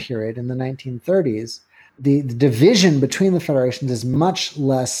time period in the 1930s, the division between the federations is much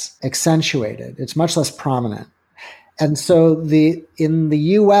less accentuated. It's much less prominent. And so in the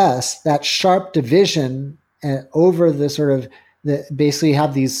US, that sharp division over the sort of basically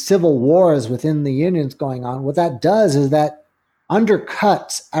have these civil wars within the unions going on, what that does is that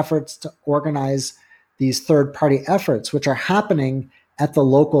undercuts efforts to organize these third-party efforts, which are happening at the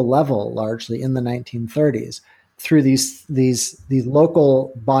local level largely in the 1930s through these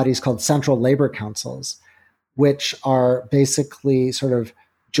local bodies called central labor councils, which are basically sort of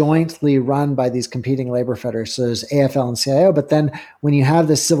jointly run by these competing labor federations. So there's AFL and CIO, but then when you have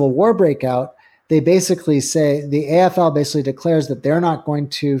this civil war breakout, they basically say, the AFL basically declares that they're not going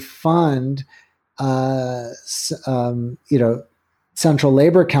to fund, central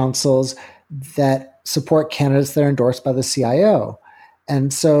labor councils that support candidates that are endorsed by the CIO.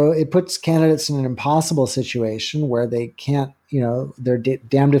 And so it puts candidates in an impossible situation where they can't, they're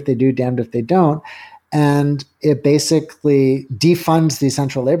damned if they do, damned if they don't. And it basically defunds these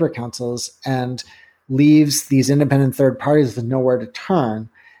central labor councils and leaves these independent third parties with nowhere to turn.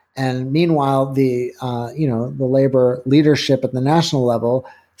 And meanwhile, the labor leadership at the national level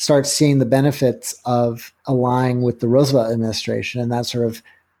starts seeing the benefits of aligning with the Roosevelt administration, and that sort of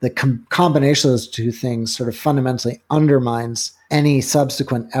the combination of those two things sort of fundamentally undermines any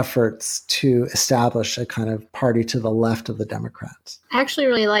subsequent efforts to establish a kind of party to the left of the Democrats. I actually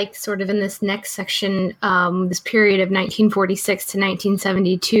really like sort of in this next section, this period of 1946 to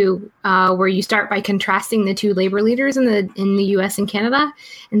 1972, where you start by contrasting the two labor leaders in the U.S. and Canada.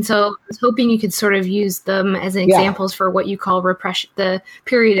 And so I was hoping you could sort of use them as examples for what you call repression, the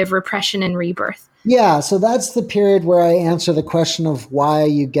period of repression and rebirth. Yeah, so that's the period where I answer the question of why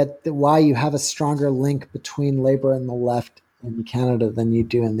you have a stronger link between labor and the left in Canada than you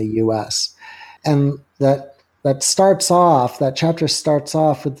do in the U.S. And that chapter starts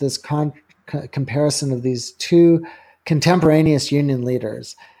off with this comparison of these two contemporaneous union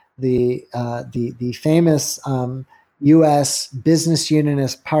leaders, the famous U.S. business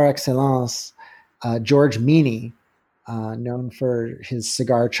unionist par excellence, George Meany, known for his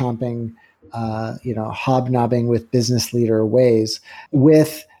cigar chomping, hobnobbing with business leader ways,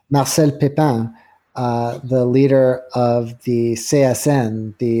 with Marcel Pépin, the leader of the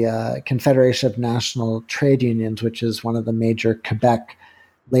CSN, the Confederation of National Trade Unions, which is one of the major Quebec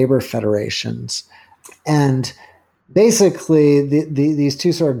labor federations. And basically, these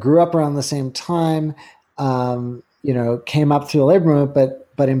two sort of grew up around the same time, came up through the labor movement,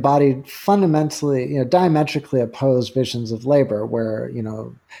 but embodied fundamentally, diametrically opposed visions of labor, where,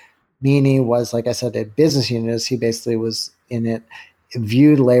 Meany was, like I said, a business unionist. He basically was in it,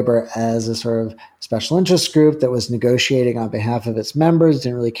 viewed labor as a sort of special interest group that was negotiating on behalf of its members,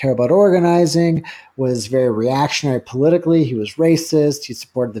 didn't really care about organizing, was very reactionary politically. He was racist. He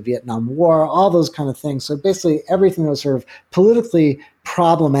supported the Vietnam War, all those kind of things. So basically everything that was sort of politically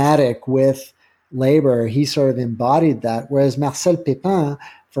problematic with labor, he sort of embodied that. Whereas Marcel Pépin,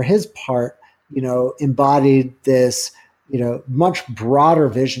 for his part, embodied this much broader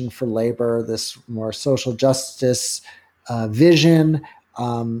vision for labor, this more social justice vision,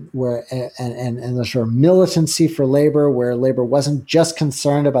 where and the sort of militancy for labor, where labor wasn't just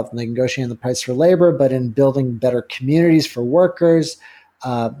concerned about negotiating the price for labor, but in building better communities for workers.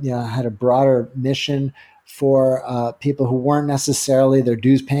 Had a broader mission for people who weren't necessarily their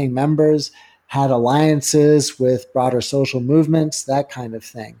dues-paying members. had alliances with broader social movements, that kind of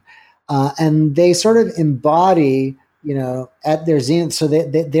thing. And they sort of embody, at their zenith. So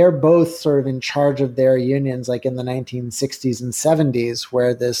they're both sort of in charge of their unions, like in the 1960s and 70s,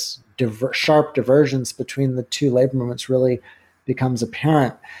 where this sharp divergence between the two labor movements really becomes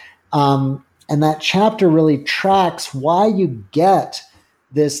apparent. And that chapter really tracks why you get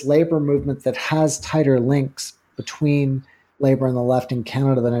this labor movement that has tighter links between labor and the left in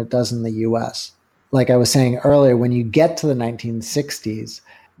Canada than it does in the US. Like I was saying earlier, when you get to the 1960s,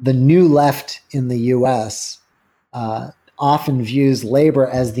 the new left in the US often views labor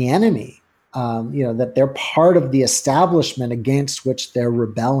as the enemy, that they're part of the establishment against which they're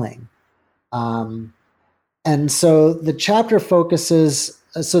rebelling. And so the chapter focuses,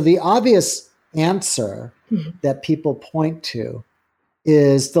 so the obvious answer that people point to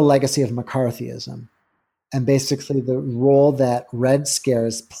is the legacy of McCarthyism, and basically the role that Red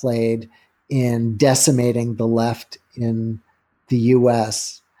Scares played in decimating the left in the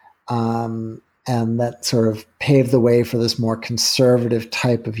US, and that sort of paved the way for this more conservative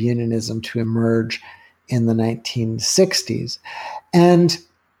type of unionism to emerge in the 1960s. And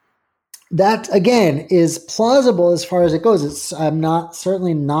that, again, is plausible as far as it goes. I'm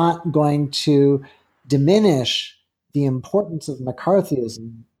certainly not going to diminish the importance of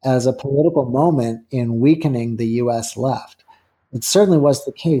McCarthyism as a political moment in weakening the US left. It certainly was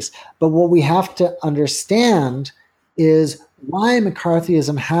the case. But what we have to understand is why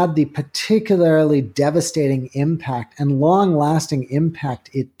McCarthyism had the particularly devastating impact and long-lasting impact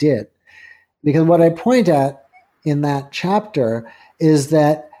it did. Because what I point at in that chapter is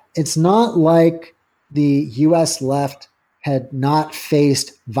that it's not like the US left had not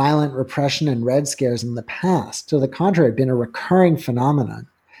faced violent repression and Red Scares in the past. To the contrary, it had been a recurring phenomenon.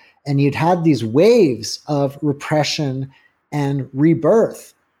 And you'd had these waves of repression and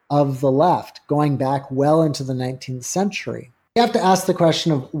rebirth of the left going back well into the 19th century. You have to ask the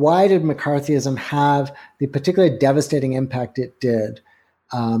question of why did McCarthyism have the particularly devastating impact it did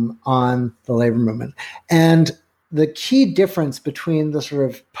on the labor movement? And the key difference between the sort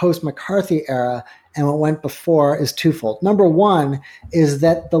of post-McCarthy era and what went before is twofold. Number one is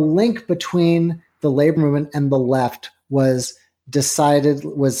that the link between the labor movement and the left was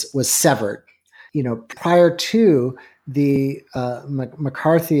severed. Prior to the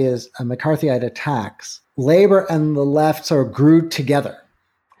McCarthyite attacks, labor and the left sort of grew together.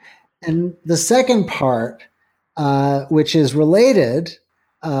 And the second part, which is related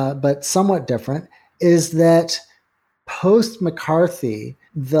but somewhat different, is that post-McCarthy,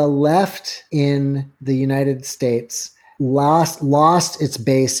 the left in the United States lost its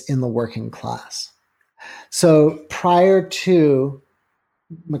base in the working class. So prior to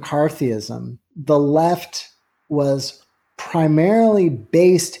McCarthyism, the left was primarily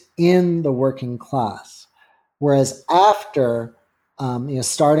based in the working class, whereas after,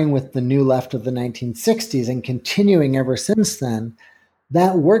 starting with the new left of the 1960s and continuing ever since then,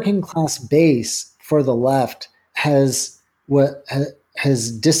 that working class base for the left has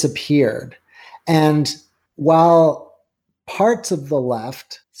disappeared. And while parts of the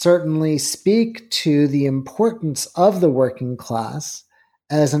left certainly speak to the importance of the working class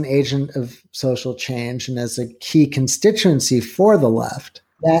as an agent of social change and as a key constituency for the left,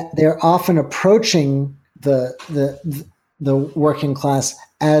 that they're often approaching the working class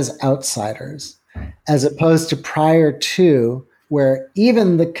as outsiders, as opposed to prior to, where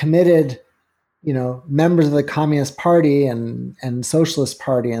even the committed members of the Communist Party and Socialist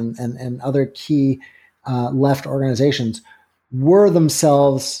Party and other key left organizations were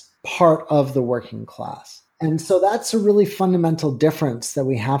themselves part of the working class. And so that's a really fundamental difference that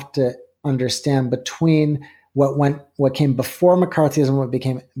we have to understand between what came before McCarthyism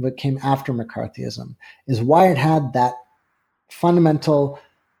and what came after McCarthyism, is why it had that fundamental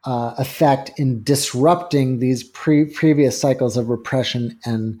effect in disrupting these previous cycles of repression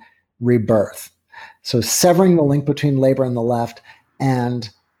and rebirth. So severing the link between labor and the left and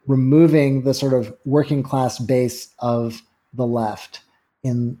removing the sort of working class base of the left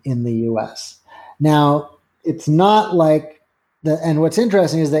in the US. Now, it's not like and what's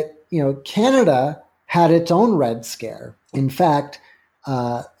interesting is that, Canada had its own Red Scare. In fact,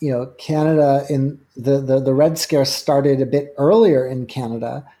 Canada in the Red Scare started a bit earlier in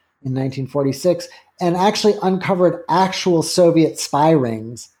Canada in 1946 and actually uncovered actual Soviet spy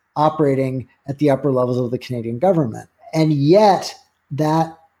rings operating at the upper levels of the Canadian government. And yet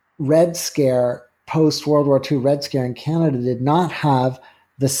that Red Scare, post-World War II Red Scare in Canada, did not have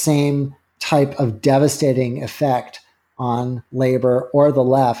the same type of devastating effect on labor or the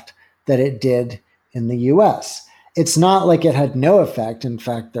left that it did in the US. it's not like it had no effect. In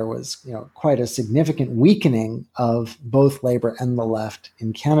fact, there was quite a significant weakening of both labor and the left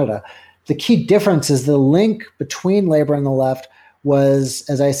in Canada. The key difference is the link between labor and the left was,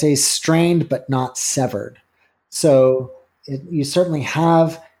 as I say, strained but not severed. So you certainly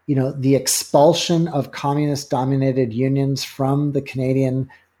have the expulsion of communist-dominated unions from the Canadian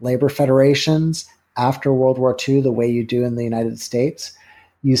labor federations after World War II, the way you do in the United States.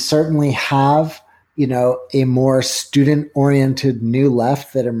 You certainly have, a more student-oriented new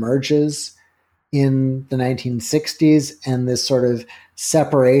left that emerges in the 1960s, and this sort of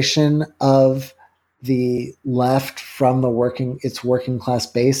separation of the left from its working class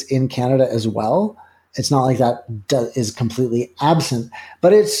base in Canada as well. It's not like that is completely absent,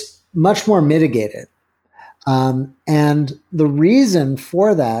 but it's much more mitigated. And the reason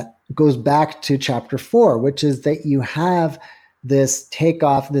for that goes back to chapter 4, which is that you have this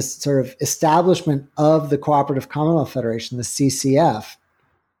takeoff, this sort of establishment of the Cooperative Commonwealth Federation, the CCF,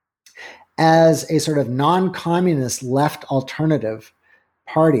 as a sort of non-communist left alternative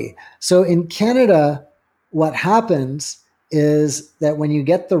party. So in Canada, what happens is that when you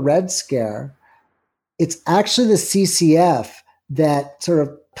get the Red Scare, it's actually the CCF that sort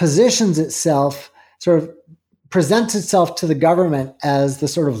of positions itself, sort of presents itself to the government as the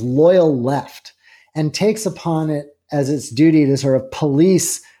sort of loyal left and takes upon it as its duty to sort of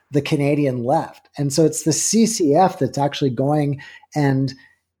police the Canadian left. And so it's the CCF that's actually going and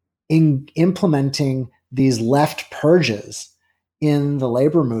implementing these left purges in the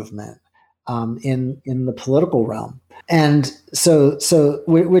labor movement, in the political realm. And so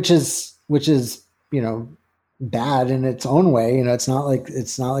which is bad in its own way. It's not like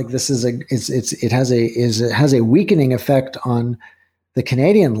this is it has a weakening effect on the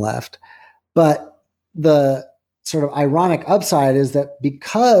Canadian left. But the sort of ironic upside is that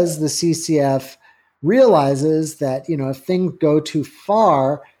because the CCF realizes that if things go too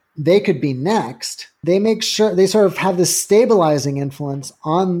far, they could be next, they make sure they sort of have this stabilizing influence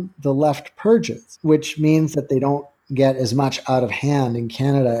on the left purges, which means that they don't get as much out of hand in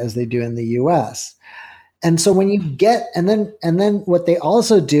Canada as they do in the US. And so when you get, and then what they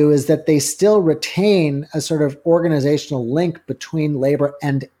also do is that they still retain a sort of organizational link between labor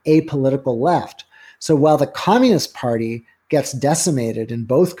and a political left. So while the Communist Party gets decimated in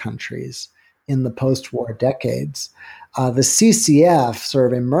both countries in the post-war decades, the CCF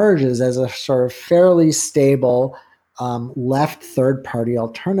sort of emerges as a sort of fairly stable left third-party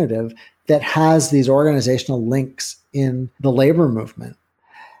alternative that has these organizational links in the labor movement.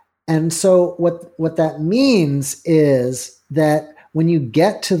 And so what that means is that when you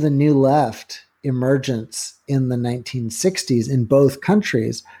get to the New Left emergence in the 1960s in both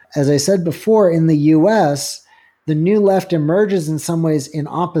countries, as I said before, in the US, the New Left emerges in some ways in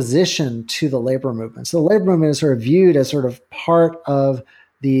opposition to the labor movement. So the labor movement is sort of viewed as sort of part of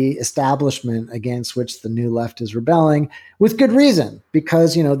the establishment against which the New Left is rebelling, with good reason,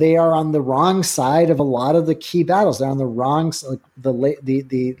 because they are on the wrong side of a lot of the key battles. They're on the wrong,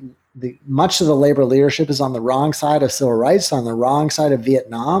 the much of the labor leadership is on the wrong side of civil rights, on the wrong side of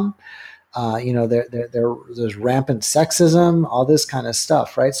Vietnam. There's rampant sexism, all this kind of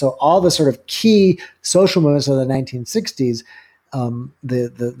stuff, right? So all the sort of key social movements of the 1960s,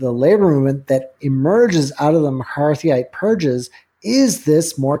 the labor movement that emerges out of the McCarthyite purges is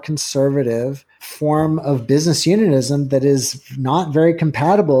this more conservative form of business unionism that is not very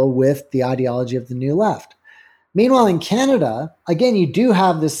compatible with the ideology of the New Left. Meanwhile, in Canada, again, you do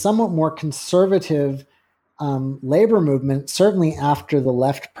have this somewhat more conservative labor movement, certainly after the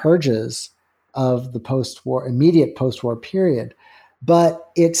left purges of the immediate post-war period.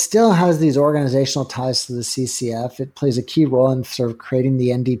 But it still has these organizational ties to the CCF. It plays a key role in sort of creating the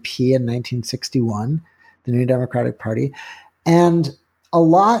NDP in 1961, the New Democratic Party. And a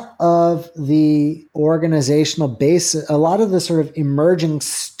lot of the organizational base, a lot of the sort of emerging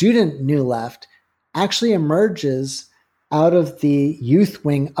student New Left actually emerges out of the youth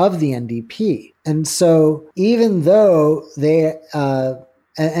wing of the NDP. And so even though they,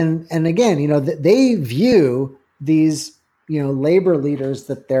 and again, they view these, labor leaders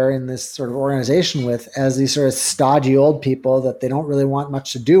that they're in this sort of organization with as these sort of stodgy old people that they don't really want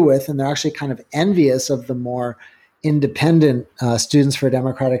much to do with. And they're actually kind of envious of the more independent Students for a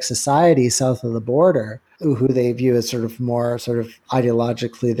Democratic Society south of the border, who they view as sort of more sort of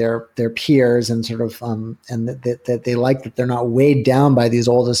ideologically their peers, and sort of and that they like that they're not weighed down by these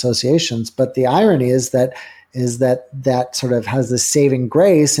old associations. But the irony is that sort of has this saving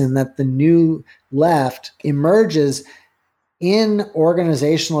grace in that the New Left emerges in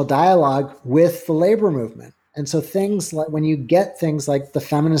organizational dialogue with the labor movement. And so things like when you get things like the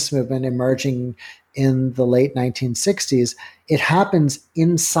feminist movement emerging in the late 1960s, it happens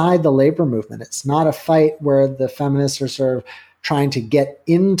inside the labor movement. It's not a fight where the feminists are sort of trying to get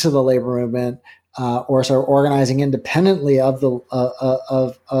into the labor movement or sort of organizing independently of the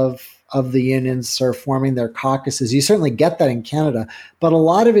unions, sort of forming their caucuses. You certainly get that in Canada, but a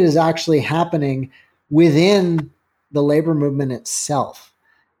lot of it is actually happening within the labor movement itself.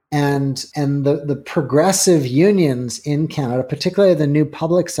 And the progressive unions in Canada, particularly the new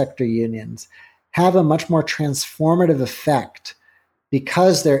public sector unions, have a much more transformative effect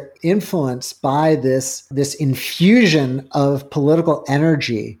because they're influenced by this infusion of political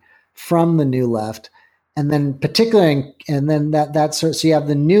energy from the New Left. And then particularly, and then so you have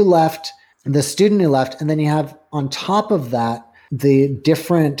the New Left, the student New Left, and then you have on top of that the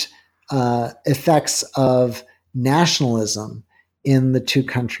different effects of nationalism in the two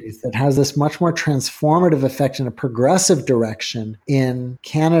countries that has this much more transformative effect in a progressive direction in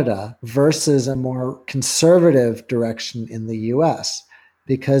Canada versus a more conservative direction in the US.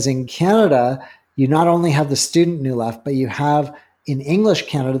 Because in Canada, you not only have the student New Left, but you have in English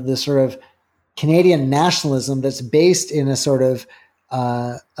Canada this sort of Canadian nationalism that's based in a sort of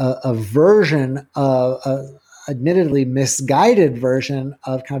a version of, admittedly misguided version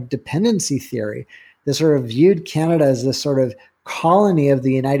of kind of dependency theory. That sort of viewed Canada as this sort of colony of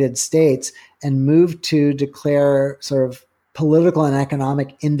the United States and moved to declare sort of political and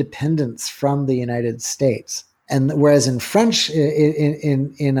economic independence from the United States. And whereas in French,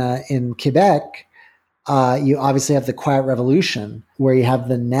 in Quebec, you obviously have the Quiet Revolution, where you have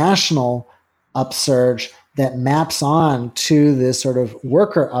the national upsurge that maps on to this sort of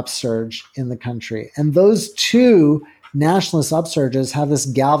worker upsurge in the country. And those two nationalist upsurges have this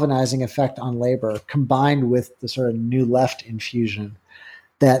galvanizing effect on labor, combined with the sort of New Left infusion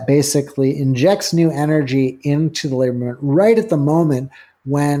that basically injects new energy into the labor movement right at the moment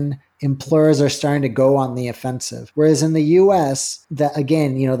when employers are starting to go on the offensive. Whereas in the US, that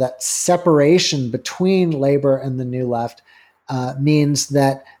again, that separation between labor and the New Left means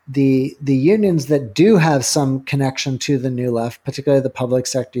that the unions that do have some connection to the New Left, particularly the public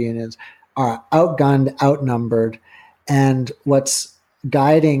sector unions, are outgunned, outnumbered. And what's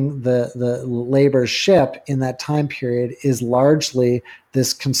guiding the labor ship in that time period is largely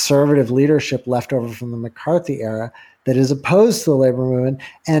this conservative leadership left over from the McCarthy era that is opposed to the labor movement,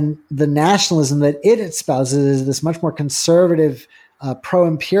 and the nationalism that it espouses is this much more conservative,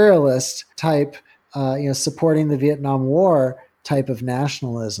 pro-imperialist type, supporting the Vietnam War type of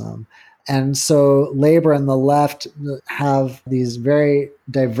nationalism. And so labor and the left have these very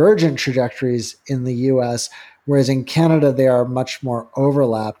divergent trajectories in the US, whereas in Canada, they are much more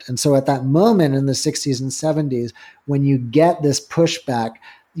overlapped. And so at that moment in the 60s and 70s, when you get this pushback,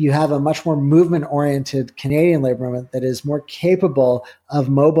 you have a much more movement-oriented Canadian labor movement that is more capable of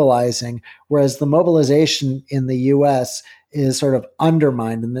mobilizing, whereas the mobilization in the US is sort of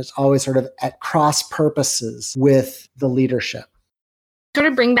undermined, and it's always sort of at cross purposes with the leadership. Sort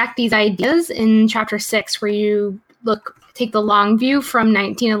of bring back these ideas in chapter 6, where you take the long view from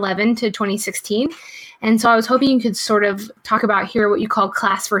 1911 to 2016. And so I was hoping you could sort of talk about here what you call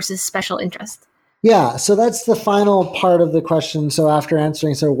class versus special interest. Yeah, so that's the final part of the question. So after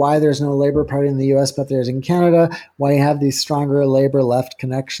answering why there's no Labour Party in the US, but there's in Canada, why you have these stronger Labour left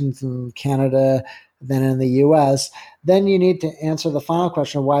connections in Canada than in the US, then you need to answer the final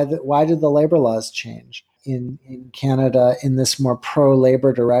question, why did the labor laws change in Canada in this more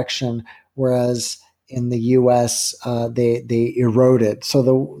pro-labor direction, whereas in the US, they eroded. So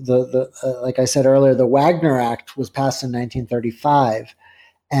the like I said earlier, the Wagner Act was passed in 1935,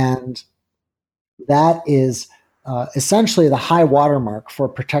 and that is essentially the high watermark for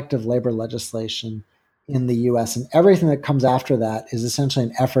protective labor legislation in the US. And everything that comes after that is essentially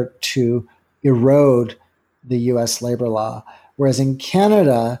an effort to erode the US labor law. Whereas in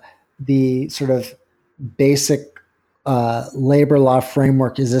Canada, the sort of basic labor law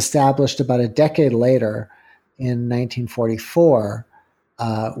framework is established about a decade later in 1944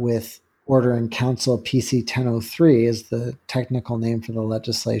 with Order in Council PC 1003 is the technical name for the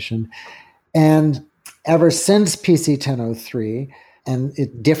legislation. And ever since PC 1003, and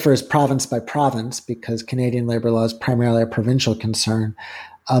it differs province by province because Canadian labor law is primarily a provincial concern,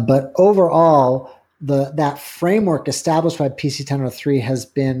 but overall, that framework established by PC 1003 has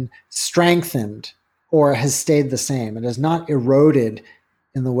been strengthened or has stayed the same. It has not eroded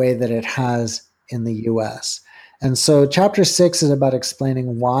in the way that it has in the US. And so chapter 6 is about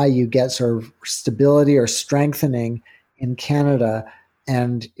explaining why you get sort of stability or strengthening in Canada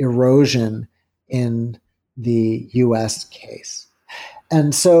and erosion in the US case.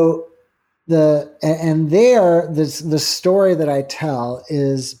 And so the story that I tell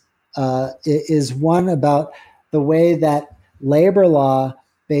is is one about the way that labor law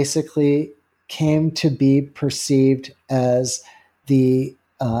basically came to be perceived as the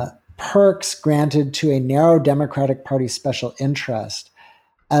perks granted to a narrow Democratic Party special interest,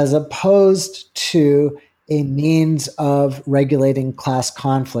 as opposed to a means of regulating class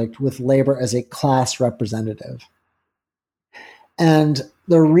conflict with labor as a class representative. And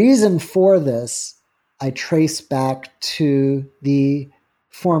the reason for this, I trace back to the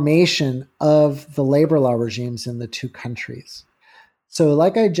formation of the labor law regimes in the two countries. So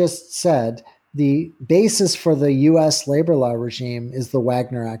like I just said, the basis for the US labor law regime is the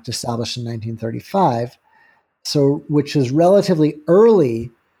Wagner Act established in 1935, which is relatively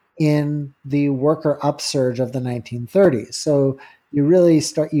early in the worker upsurge of the 1930s. So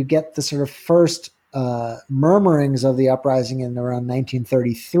you get the sort of first murmurings of the uprising in around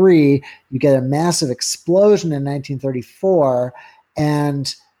 1933. You get a massive explosion in 1934,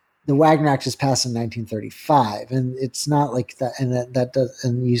 and the Wagner Act is passed in 1935. And it's not like that,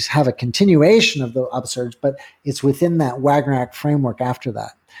 and you have a continuation of the upsurge, but it's within that Wagner Act framework after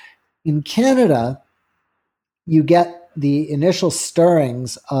that. In Canada, you get the initial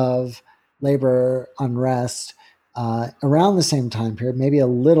stirrings of labor unrest around the same time period, maybe a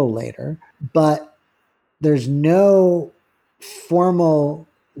little later, but there's no formal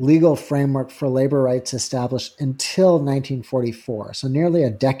legal framework for labor rights established until 1944, so nearly a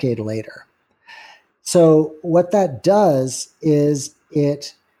decade later. So what that does is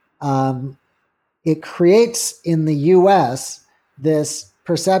it creates in the U.S. this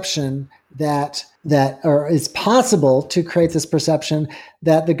perception or it's possible to create this perception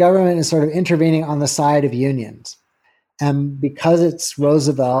that the government is sort of intervening on the side of unions. And because it's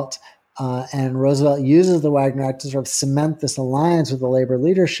Roosevelt, and Roosevelt uses the Wagner Act to sort of cement this alliance with the labor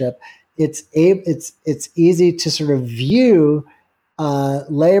leadership, it's easy to sort of view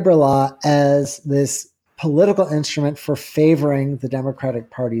labor law as this political instrument for favoring the Democratic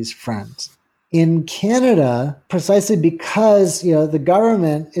Party's friends. In Canada, precisely because the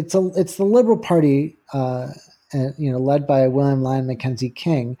government, it's the Liberal Party, led by William Lyon Mackenzie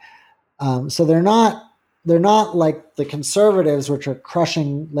King. So they're not like the Conservatives, which are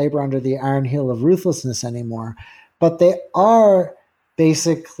crushing labor under the iron heel of ruthlessness anymore, but they are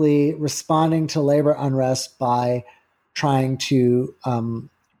basically responding to labor unrest by trying to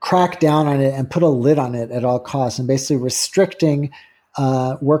crack down on it and put a lid on it at all costs, and basically restricting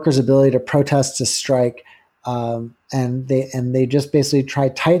workers' ability to protest, to strike, and they just basically try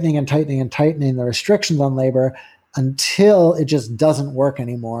tightening the restrictions on labor until it just doesn't work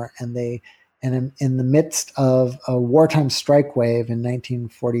anymore, and in the midst of a wartime strike wave in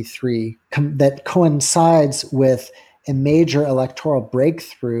 1943 that coincides with a major electoral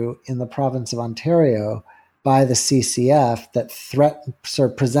breakthrough in the province of Ontario by the CCF that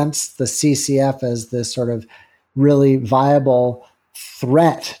presents the CCF as this sort of really viable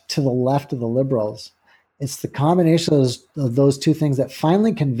threat to the left of the Liberals. It's the combination of those two things that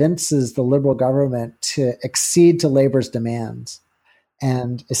finally convinces the Liberal government to accede to labor's demands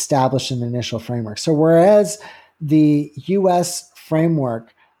and establish an initial framework. So whereas the U.S.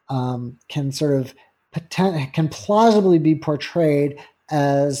 framework can plausibly be portrayed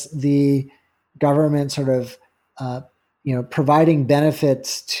as the government sort of providing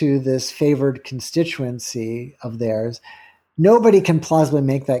benefits to this favored constituency of theirs, nobody can plausibly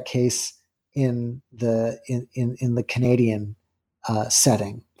make that case in the Canadian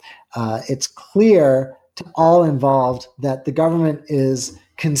setting. It's clear to all involved that the government is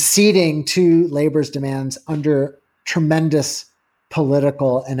conceding to labor's demands under tremendous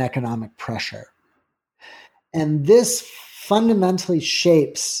political and economic pressure. And this fundamentally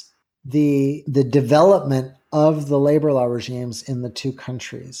shapes the development of the labor law regimes in the two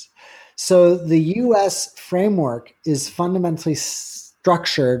countries. So the US framework is fundamentally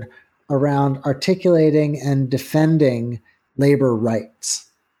structured around articulating and defending labor rights.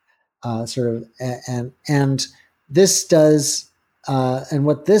 And this does, and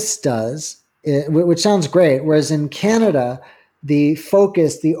what this does, which sounds great, whereas in Canada, the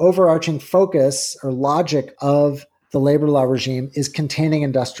overarching focus or logic of the labor law regime is containing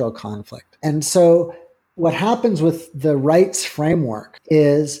industrial conflict. And so what happens with the rights framework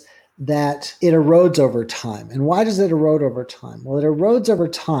is that it erodes over time. And why does it erode over time? Well, it erodes over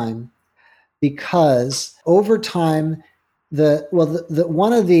time because over time,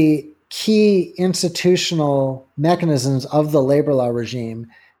 one of the key institutional mechanisms of the labor law regime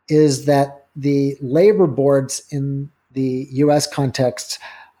is that the labor boards in the US context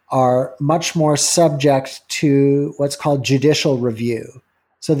are much more subject to what's called judicial review.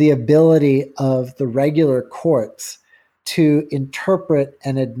 So the ability of the regular courts to interpret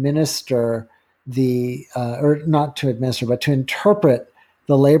and administer or not to administer, but to interpret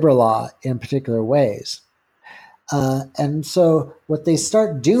the labor law in particular ways. And so what they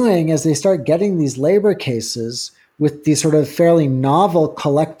start doing is they start getting these labor cases with these sort of fairly novel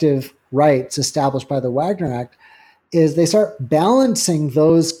collective rights established by the Wagner Act, is they start balancing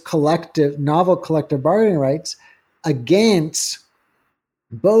those novel collective bargaining rights against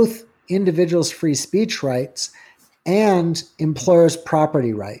both individuals' free speech rights and employers'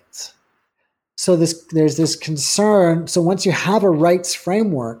 property rights. So there's this concern. So once you have a rights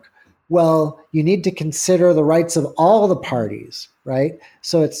framework, well, you need to consider the rights of all the parties, right?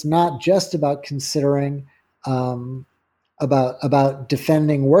 So it's not just about considering about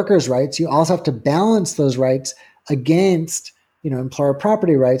defending workers' rights. You also have to balance those rights against, employer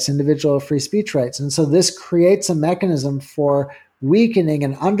property rights, individual free speech rights. And so this creates a mechanism for weakening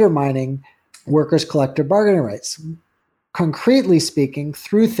and undermining workers' collective bargaining rights. Concretely speaking,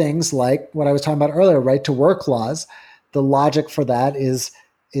 through things like what I was talking about earlier, right to work laws. The logic for that is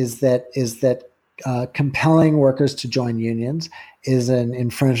that compelling workers to join unions is an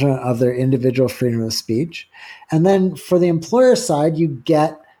infringement of their individual freedom of speech. And then for the employer side, you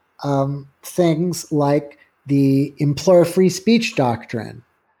get things like the employer free speech doctrine,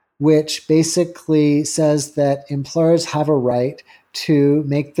 which basically says that employers have a right to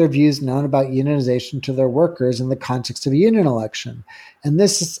make their views known about unionization to their workers in the context of a union election. And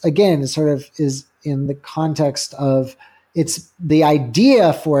this is, again, is in the context of the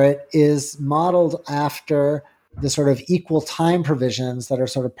idea for it is modeled after the sort of equal time provisions that are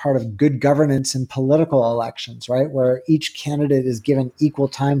sort of part of good governance in political elections, right? Where each candidate is given equal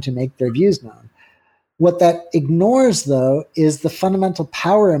time to make their views known. What that ignores, though, is the fundamental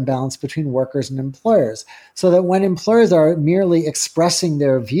power imbalance between workers and employers. So that when employers are merely expressing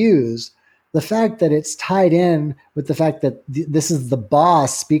their views, the fact that it's tied in with the fact that this is the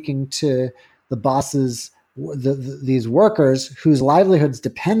boss speaking to the boss's these workers whose livelihoods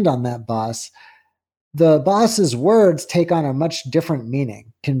depend on that boss, the boss's words take on a much different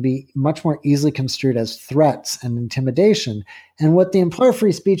meaning, can be much more easily construed as threats and intimidation. And what the employer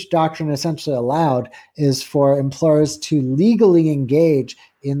free speech doctrine essentially allowed is for employers to legally engage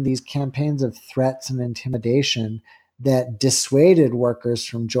in these campaigns of threats and intimidation that dissuaded workers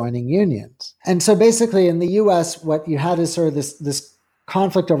from joining unions. And so basically in the US, what you had is sort of this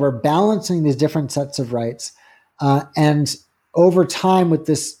conflict over balancing these different sets of rights. And over time, with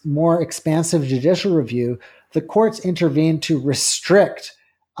this more expansive judicial review, the courts intervened to restrict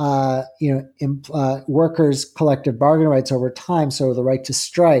workers' collective bargaining rights over time. So the right to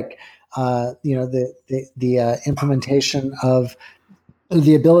strike, the implementation of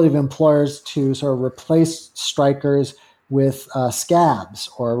the ability of employers to sort of replace strikers with scabs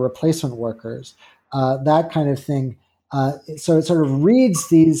or replacement workers, that kind of thing. So it sort of reads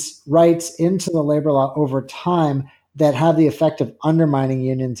these rights into the labor law over time that have the effect of undermining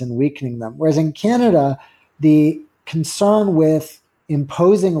unions and weakening them. Whereas in Canada, the concern with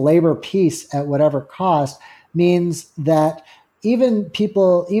imposing labor peace at whatever cost means that even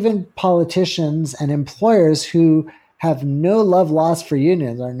politicians and employers who have no love lost for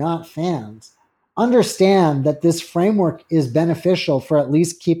unions, are not fans, understand that this framework is beneficial for at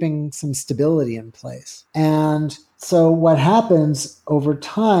least keeping some stability in place. And so what happens over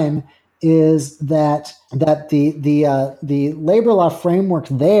time is that the labor law framework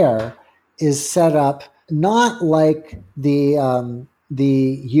there is set up not like the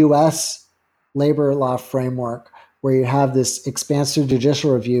U.S. labor law framework, where you have this expansive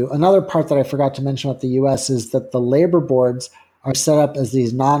judicial review. Another part that I forgot to mention about the U.S. is that the labor boards are set up as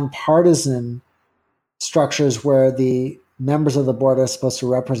these nonpartisan structures where the members of the board are supposed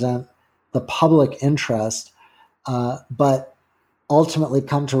to represent the public interest, but ultimately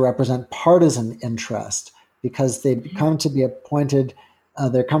come to represent partisan interest because they come to be appointed.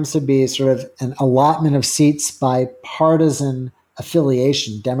 There comes to be sort of an allotment of seats by partisan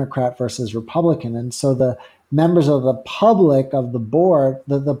affiliation, Democrat versus Republican. And so the members of the public of the board,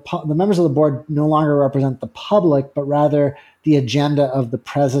 the members of the board no longer represent the public, but rather the agenda of the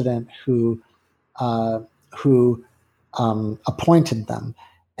president who appointed them.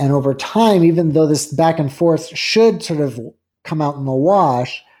 And over time, even though this back and forth should sort of come out in the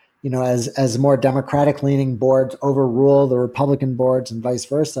wash, as more Democratic leaning boards overrule the Republican boards and vice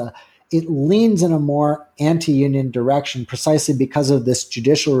versa, it leans in a more anti-union direction precisely because of this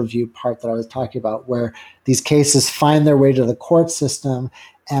judicial review part that I was talking about, where these cases find their way to the court system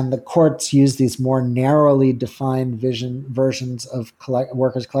and the courts use these more narrowly defined versions of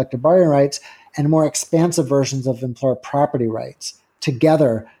workers' collective bargaining rights and more expansive versions of employer property rights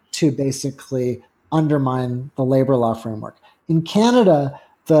together to basically undermine the labor law framework. In Canada,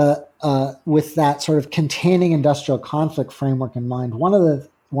 with that sort of containing industrial conflict framework in mind, one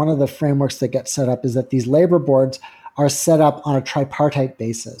of the frameworks that gets set up is that these labor boards are set up on a tripartite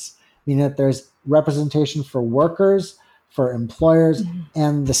basis, meaning that there's representation for workers, for employers,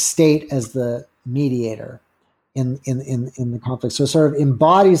 and the state as the mediator in the conflict. So it sort of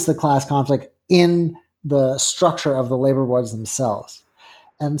embodies the class conflict in the structure of the labor boards themselves.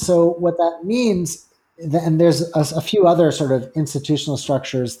 And so what that means, and there's a few other sort of institutional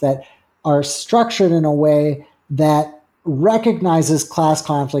structures that are structured in a way that recognizes class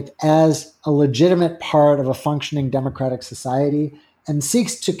conflict as a legitimate part of a functioning democratic society and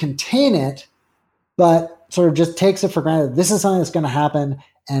seeks to contain it, but sort of just takes it for granted. This is something that's going to happen,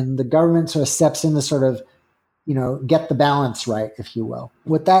 and the government sort of steps in to sort of, get the balance right, if you will.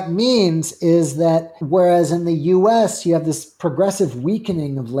 What that means is that whereas in the US, you have this progressive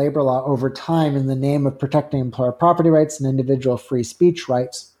weakening of labor law over time in the name of protecting employer property rights and individual free speech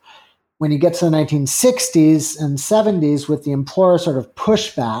rights, when you get to the 1960s and 70s with the employer sort of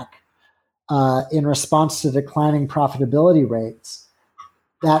pushback in response to declining profitability rates,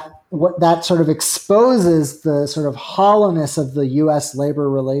 that sort of exposes the sort of hollowness of the U.S. labor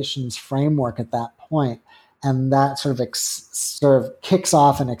relations framework at that point, and that sort of kicks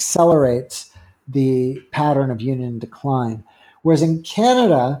off and accelerates the pattern of union decline. Whereas in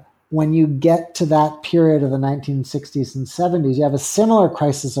Canada, when you get to that period of the 1960s and 70s, you have a similar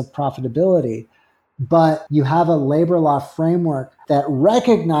crisis of profitability, but you have a labor law framework that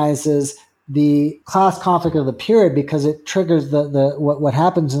recognizes the class conflict of the period because it triggers what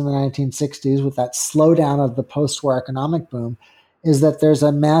happens in the 1960s with that slowdown of the post-war economic boom is that there's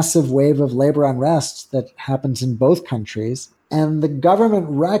a massive wave of labor unrest that happens in both countries. And the government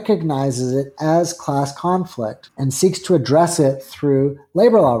recognizes it as class conflict and seeks to address it through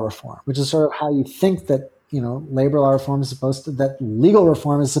labor law reform, which is sort of how you think that, labor law reform is that legal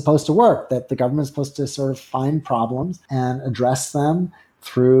reform is supposed to work, that the government is supposed to sort of find problems and address them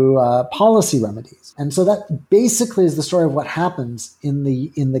through policy remedies. And so that basically is the story of what happens in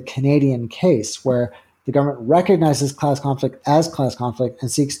the Canadian case, where the government recognizes class conflict as class conflict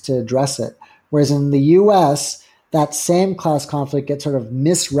and seeks to address it. Whereas in the US, that same class conflict gets sort of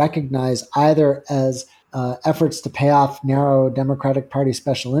misrecognized either as efforts to pay off narrow Democratic Party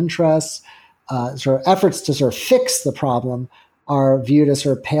special interests, sort of efforts to sort of fix the problem are viewed as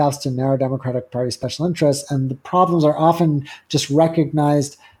sort of payoffs to narrow Democratic Party special interests. And the problems are often just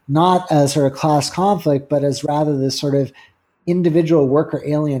recognized not as sort of class conflict, but as rather this sort of individual worker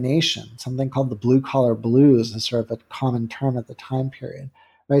alienation, something called the blue collar blues is sort of a common term at the time period.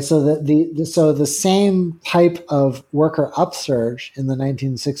 Right, so the same type of worker upsurge in the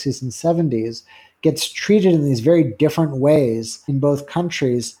 1960s and 70s gets treated in these very different ways in both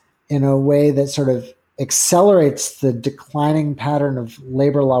countries in a way that sort of accelerates the declining pattern of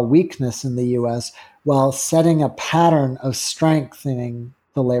labor law weakness in the US while setting a pattern of strengthening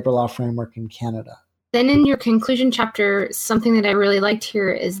the labor law framework in Canada. Then in your conclusion chapter, something that I really liked here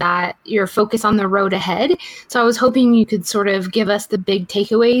is that your focus on the road ahead. So I was hoping you could sort of give us the big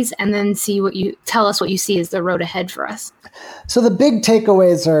takeaways and then tell us what you see as the road ahead for us. So the big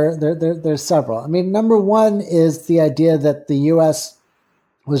takeaways there's several. I mean, number one is the idea that the U.S.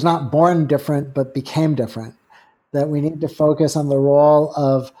 was not born different, but became different, that we need to focus on the role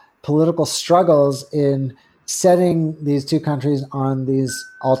of political struggles in setting these two countries on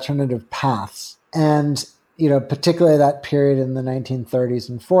these alternative paths. And, particularly that period in the 1930s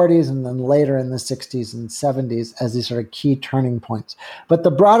and 40s, and then later in the 60s and 70s as these sort of key turning points. But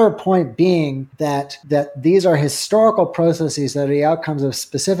the broader point being that these are historical processes that are the outcomes of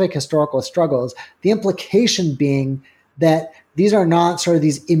specific historical struggles, the implication being that these are not sort of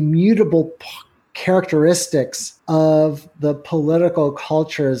these immutable characteristics of the political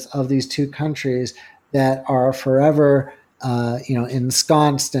cultures of these two countries that are forever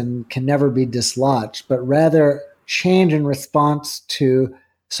ensconced and can never be dislodged, but rather change in response to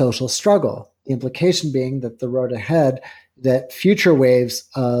social struggle. The implication being that the road ahead, that future waves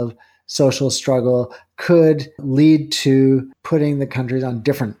of social struggle could lead to putting the countries on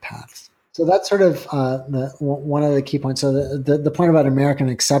different paths. So that's sort of one of the key points. So the point about American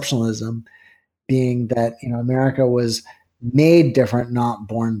exceptionalism being that America was made different, not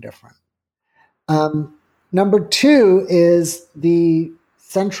born different. Number two is the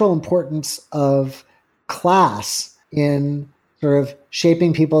central importance of class in sort of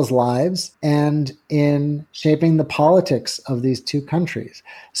shaping people's lives and in shaping the politics of these two countries.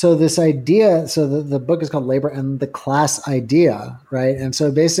 So this idea, the book is called Labor and the Class Idea, right? And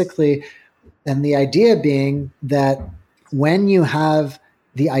so basically, and the idea being that when you have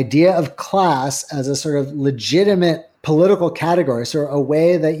the idea of class as a sort of legitimate political category, so a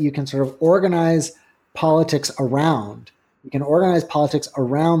way that you can sort of organize politics around. You can organize politics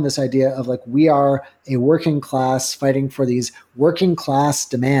around this idea of like, we are a working class fighting for these working class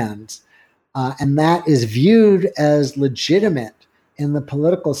demands. And that is viewed as legitimate in the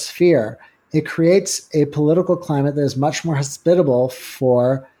political sphere. It creates a political climate that is much more hospitable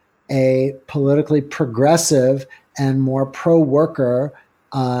for a politically progressive and more pro-worker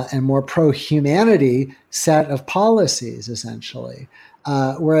and more pro-humanity set of policies, essentially.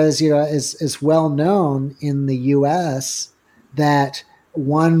 Whereas, it's well known in the U.S. that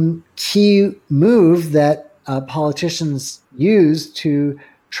one key move that politicians use to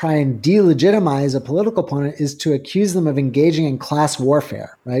try and delegitimize a political opponent is to accuse them of engaging in class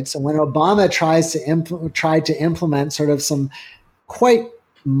warfare, right? So when Obama tried to implement sort of some quite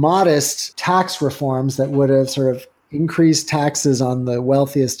modest tax reforms that would have sort of increased taxes on the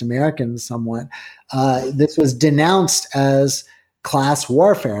wealthiest Americans somewhat, this was denounced as class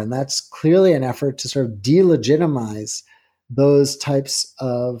warfare. And that's clearly an effort to sort of delegitimize those types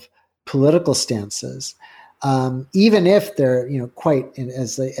of political stances. Even if they're, quite,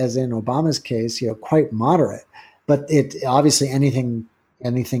 as in Obama's case, quite moderate, but it obviously anything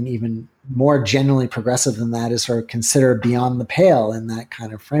even more genuinely progressive than that is sort of considered beyond the pale in that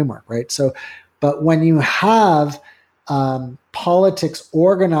kind of framework, right? So, but when you have politics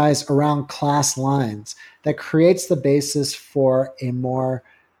organized around class lines, that creates the basis for a more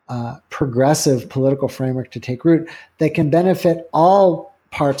progressive political framework to take root that can benefit all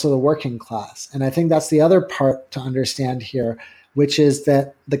parts of the working class. And I think that's the other part to understand here, which is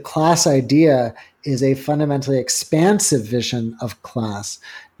that the class idea is a fundamentally expansive vision of class,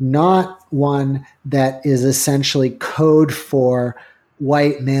 not one that is essentially code for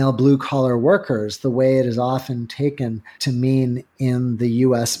white male blue collar workers, the way it is often taken to mean in the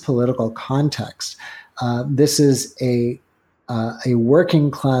US political context. This is a working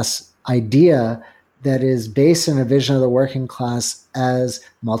class idea that is based on a vision of the working class as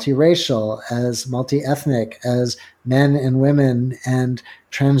multiracial, as multi-ethnic, as men and women and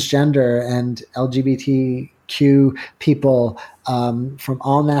transgender and LGBTQ people from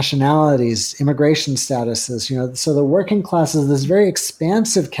all nationalities, immigration statuses. So the working class is this very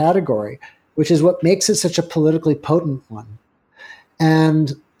expansive category, which is what makes it such a politically potent one.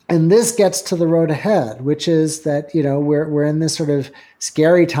 And this gets to the road ahead, which is that, we're in this sort of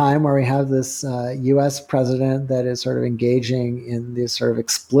scary time where we have this U.S. president that is sort of engaging in this sort of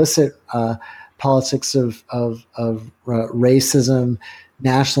explicit politics of racism,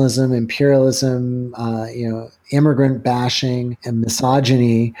 nationalism, imperialism, immigrant bashing and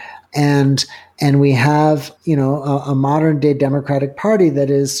misogyny. And we have, a modern day Democratic Party that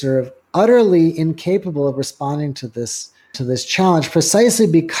is sort of utterly incapable of responding to this challenge, precisely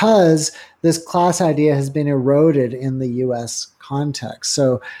because this class idea has been eroded in the U.S. context.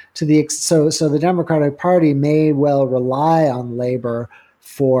 So the Democratic Party may well rely on labor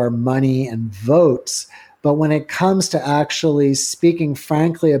for money and votes, but when it comes to actually speaking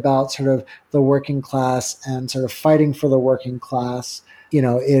frankly about sort of the working class and sort of fighting for the working class,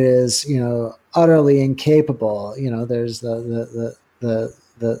 it is utterly incapable. There's the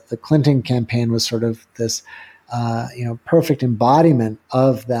Clinton campaign was sort of this. Perfect embodiment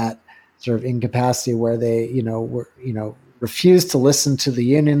of that sort of incapacity, where they, refused to listen to the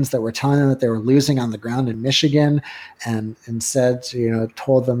unions that were telling them that they were losing on the ground in Michigan, and instead,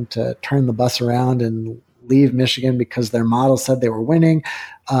 told them to turn the bus around and leave Michigan because their model said they were winning.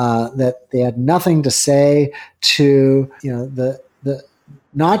 That they had nothing to say to, the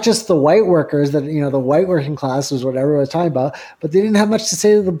not just the white workers, that, the white working class was what everyone was talking about, but they didn't have much to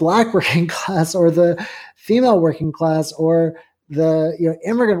say to the black working class or the female working class or the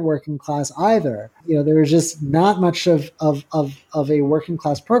immigrant working class either. There was just not much of a working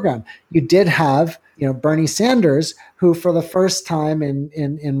class program. You did have Bernie Sanders, who for the first time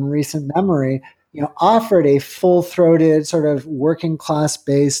in recent memory offered a full-throated sort of working class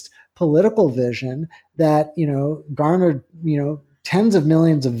based political vision that garnered tens of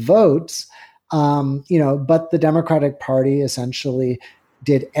millions of votes. But the Democratic Party essentially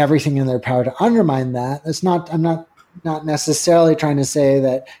did everything in their power to undermine that. I'm not necessarily trying to say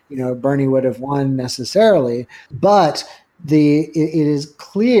that, Bernie would have won necessarily, but it is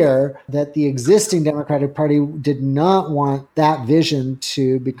clear that the existing Democratic Party did not want that vision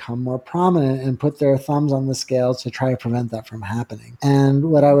to become more prominent and put their thumbs on the scale to try to prevent that from happening. And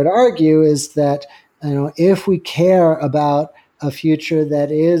what I would argue is that, if we care about a future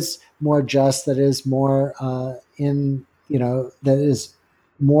that is more just, that is more that is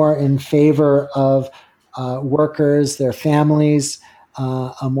more in favor of workers, their families,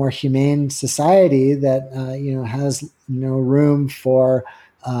 a more humane society that has no room for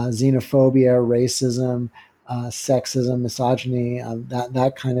xenophobia, racism, sexism, misogyny,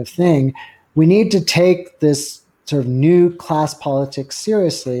 that kind of thing. We need to take this sort of new class politics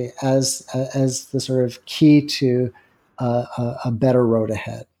seriously as the sort of key to a better road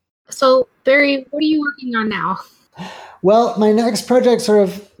ahead. So, Barry, what are you working on now? Well, my next project sort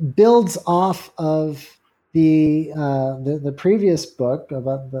of builds off of the previous book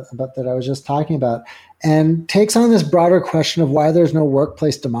about that I was just talking about, and takes on this broader question of why there's no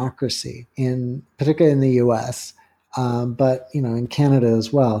workplace democracy particularly in the U.S., but in Canada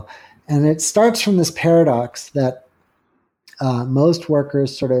as well. And it starts from this paradox that most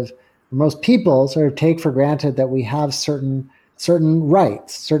people sort of take for granted that we have certain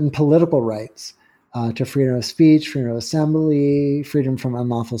rights, certain political rights, to freedom of speech, freedom of assembly, freedom from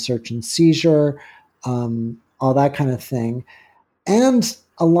unlawful search and seizure, all that kind of thing. And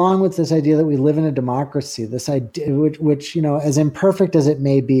along with this idea that we live in a democracy, this idea, which as imperfect as it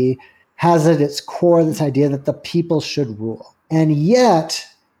may be, has at its core this idea that the people should rule. And yet,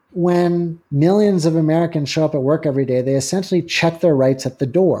 when millions of Americans show up at work every day, they essentially check their rights at the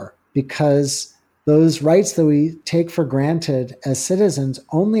door, because those rights that we take for granted as citizens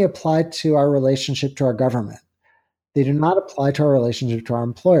only apply to our relationship to our government. They do not apply to our relationship to our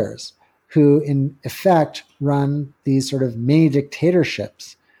employers, who in effect run these sort of mini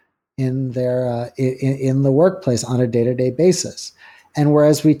dictatorships in the workplace on a day-to-day basis. And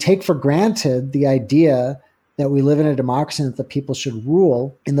whereas we take for granted the idea that we live in a democracy and that the people should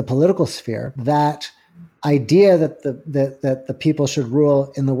rule in the political sphere, that idea that the people should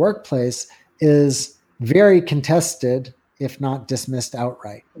rule in the workplace is very contested, if not dismissed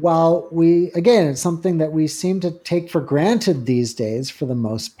outright. While it's something that we seem to take for granted these days for the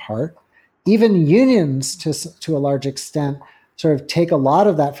most part, even unions to a large extent sort of take a lot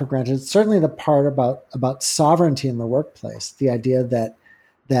of that for granted. Certainly the part about sovereignty in the workplace, the idea that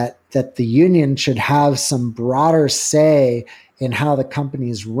the union should have some broader say in how the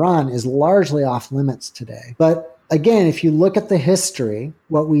companies run is largely off limits today. But again, if you look at the history,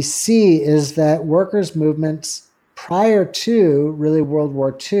 what we see is that workers' movements prior to really World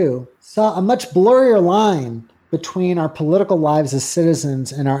War II saw a much blurrier line between our political lives as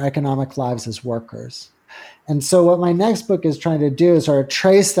citizens and our economic lives as workers. And so what my next book is trying to do is sort of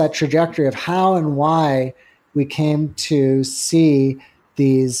trace that trajectory of how and why we came to see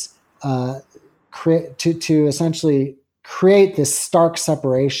these, to essentially create this stark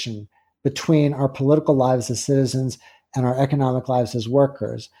separation between our political lives as citizens and our economic lives as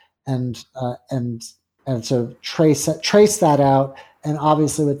workers, and sort of trace that out, and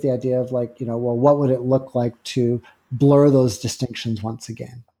obviously with the idea of what would it look like to blur those distinctions once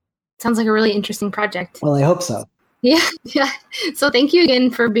again? Sounds like a really interesting project. Well, I hope so. Yeah. So thank you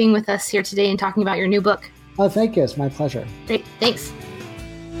again for being with us here today and talking about your new book. Oh, thank you. It's my pleasure. Great. Thanks.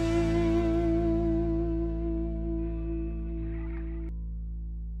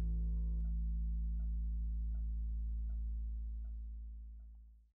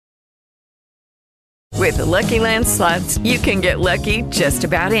 With the Lucky Land Slots, you can get lucky just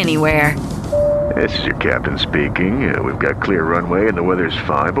about anywhere. This is your captain speaking. We've got clear runway and the weather's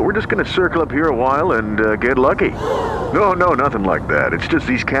fine, but we're just going to circle up here a while and get lucky. No, nothing like that. It's just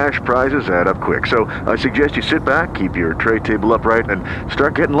these cash prizes add up quick. So I suggest you sit back, keep your tray table upright, and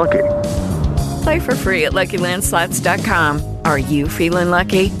start getting lucky. Play for free at LuckyLandSlots.com. Are you feeling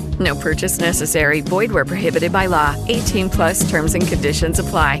lucky? No purchase necessary. Void where prohibited by law. 18+ terms and conditions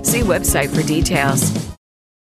apply. See website for details.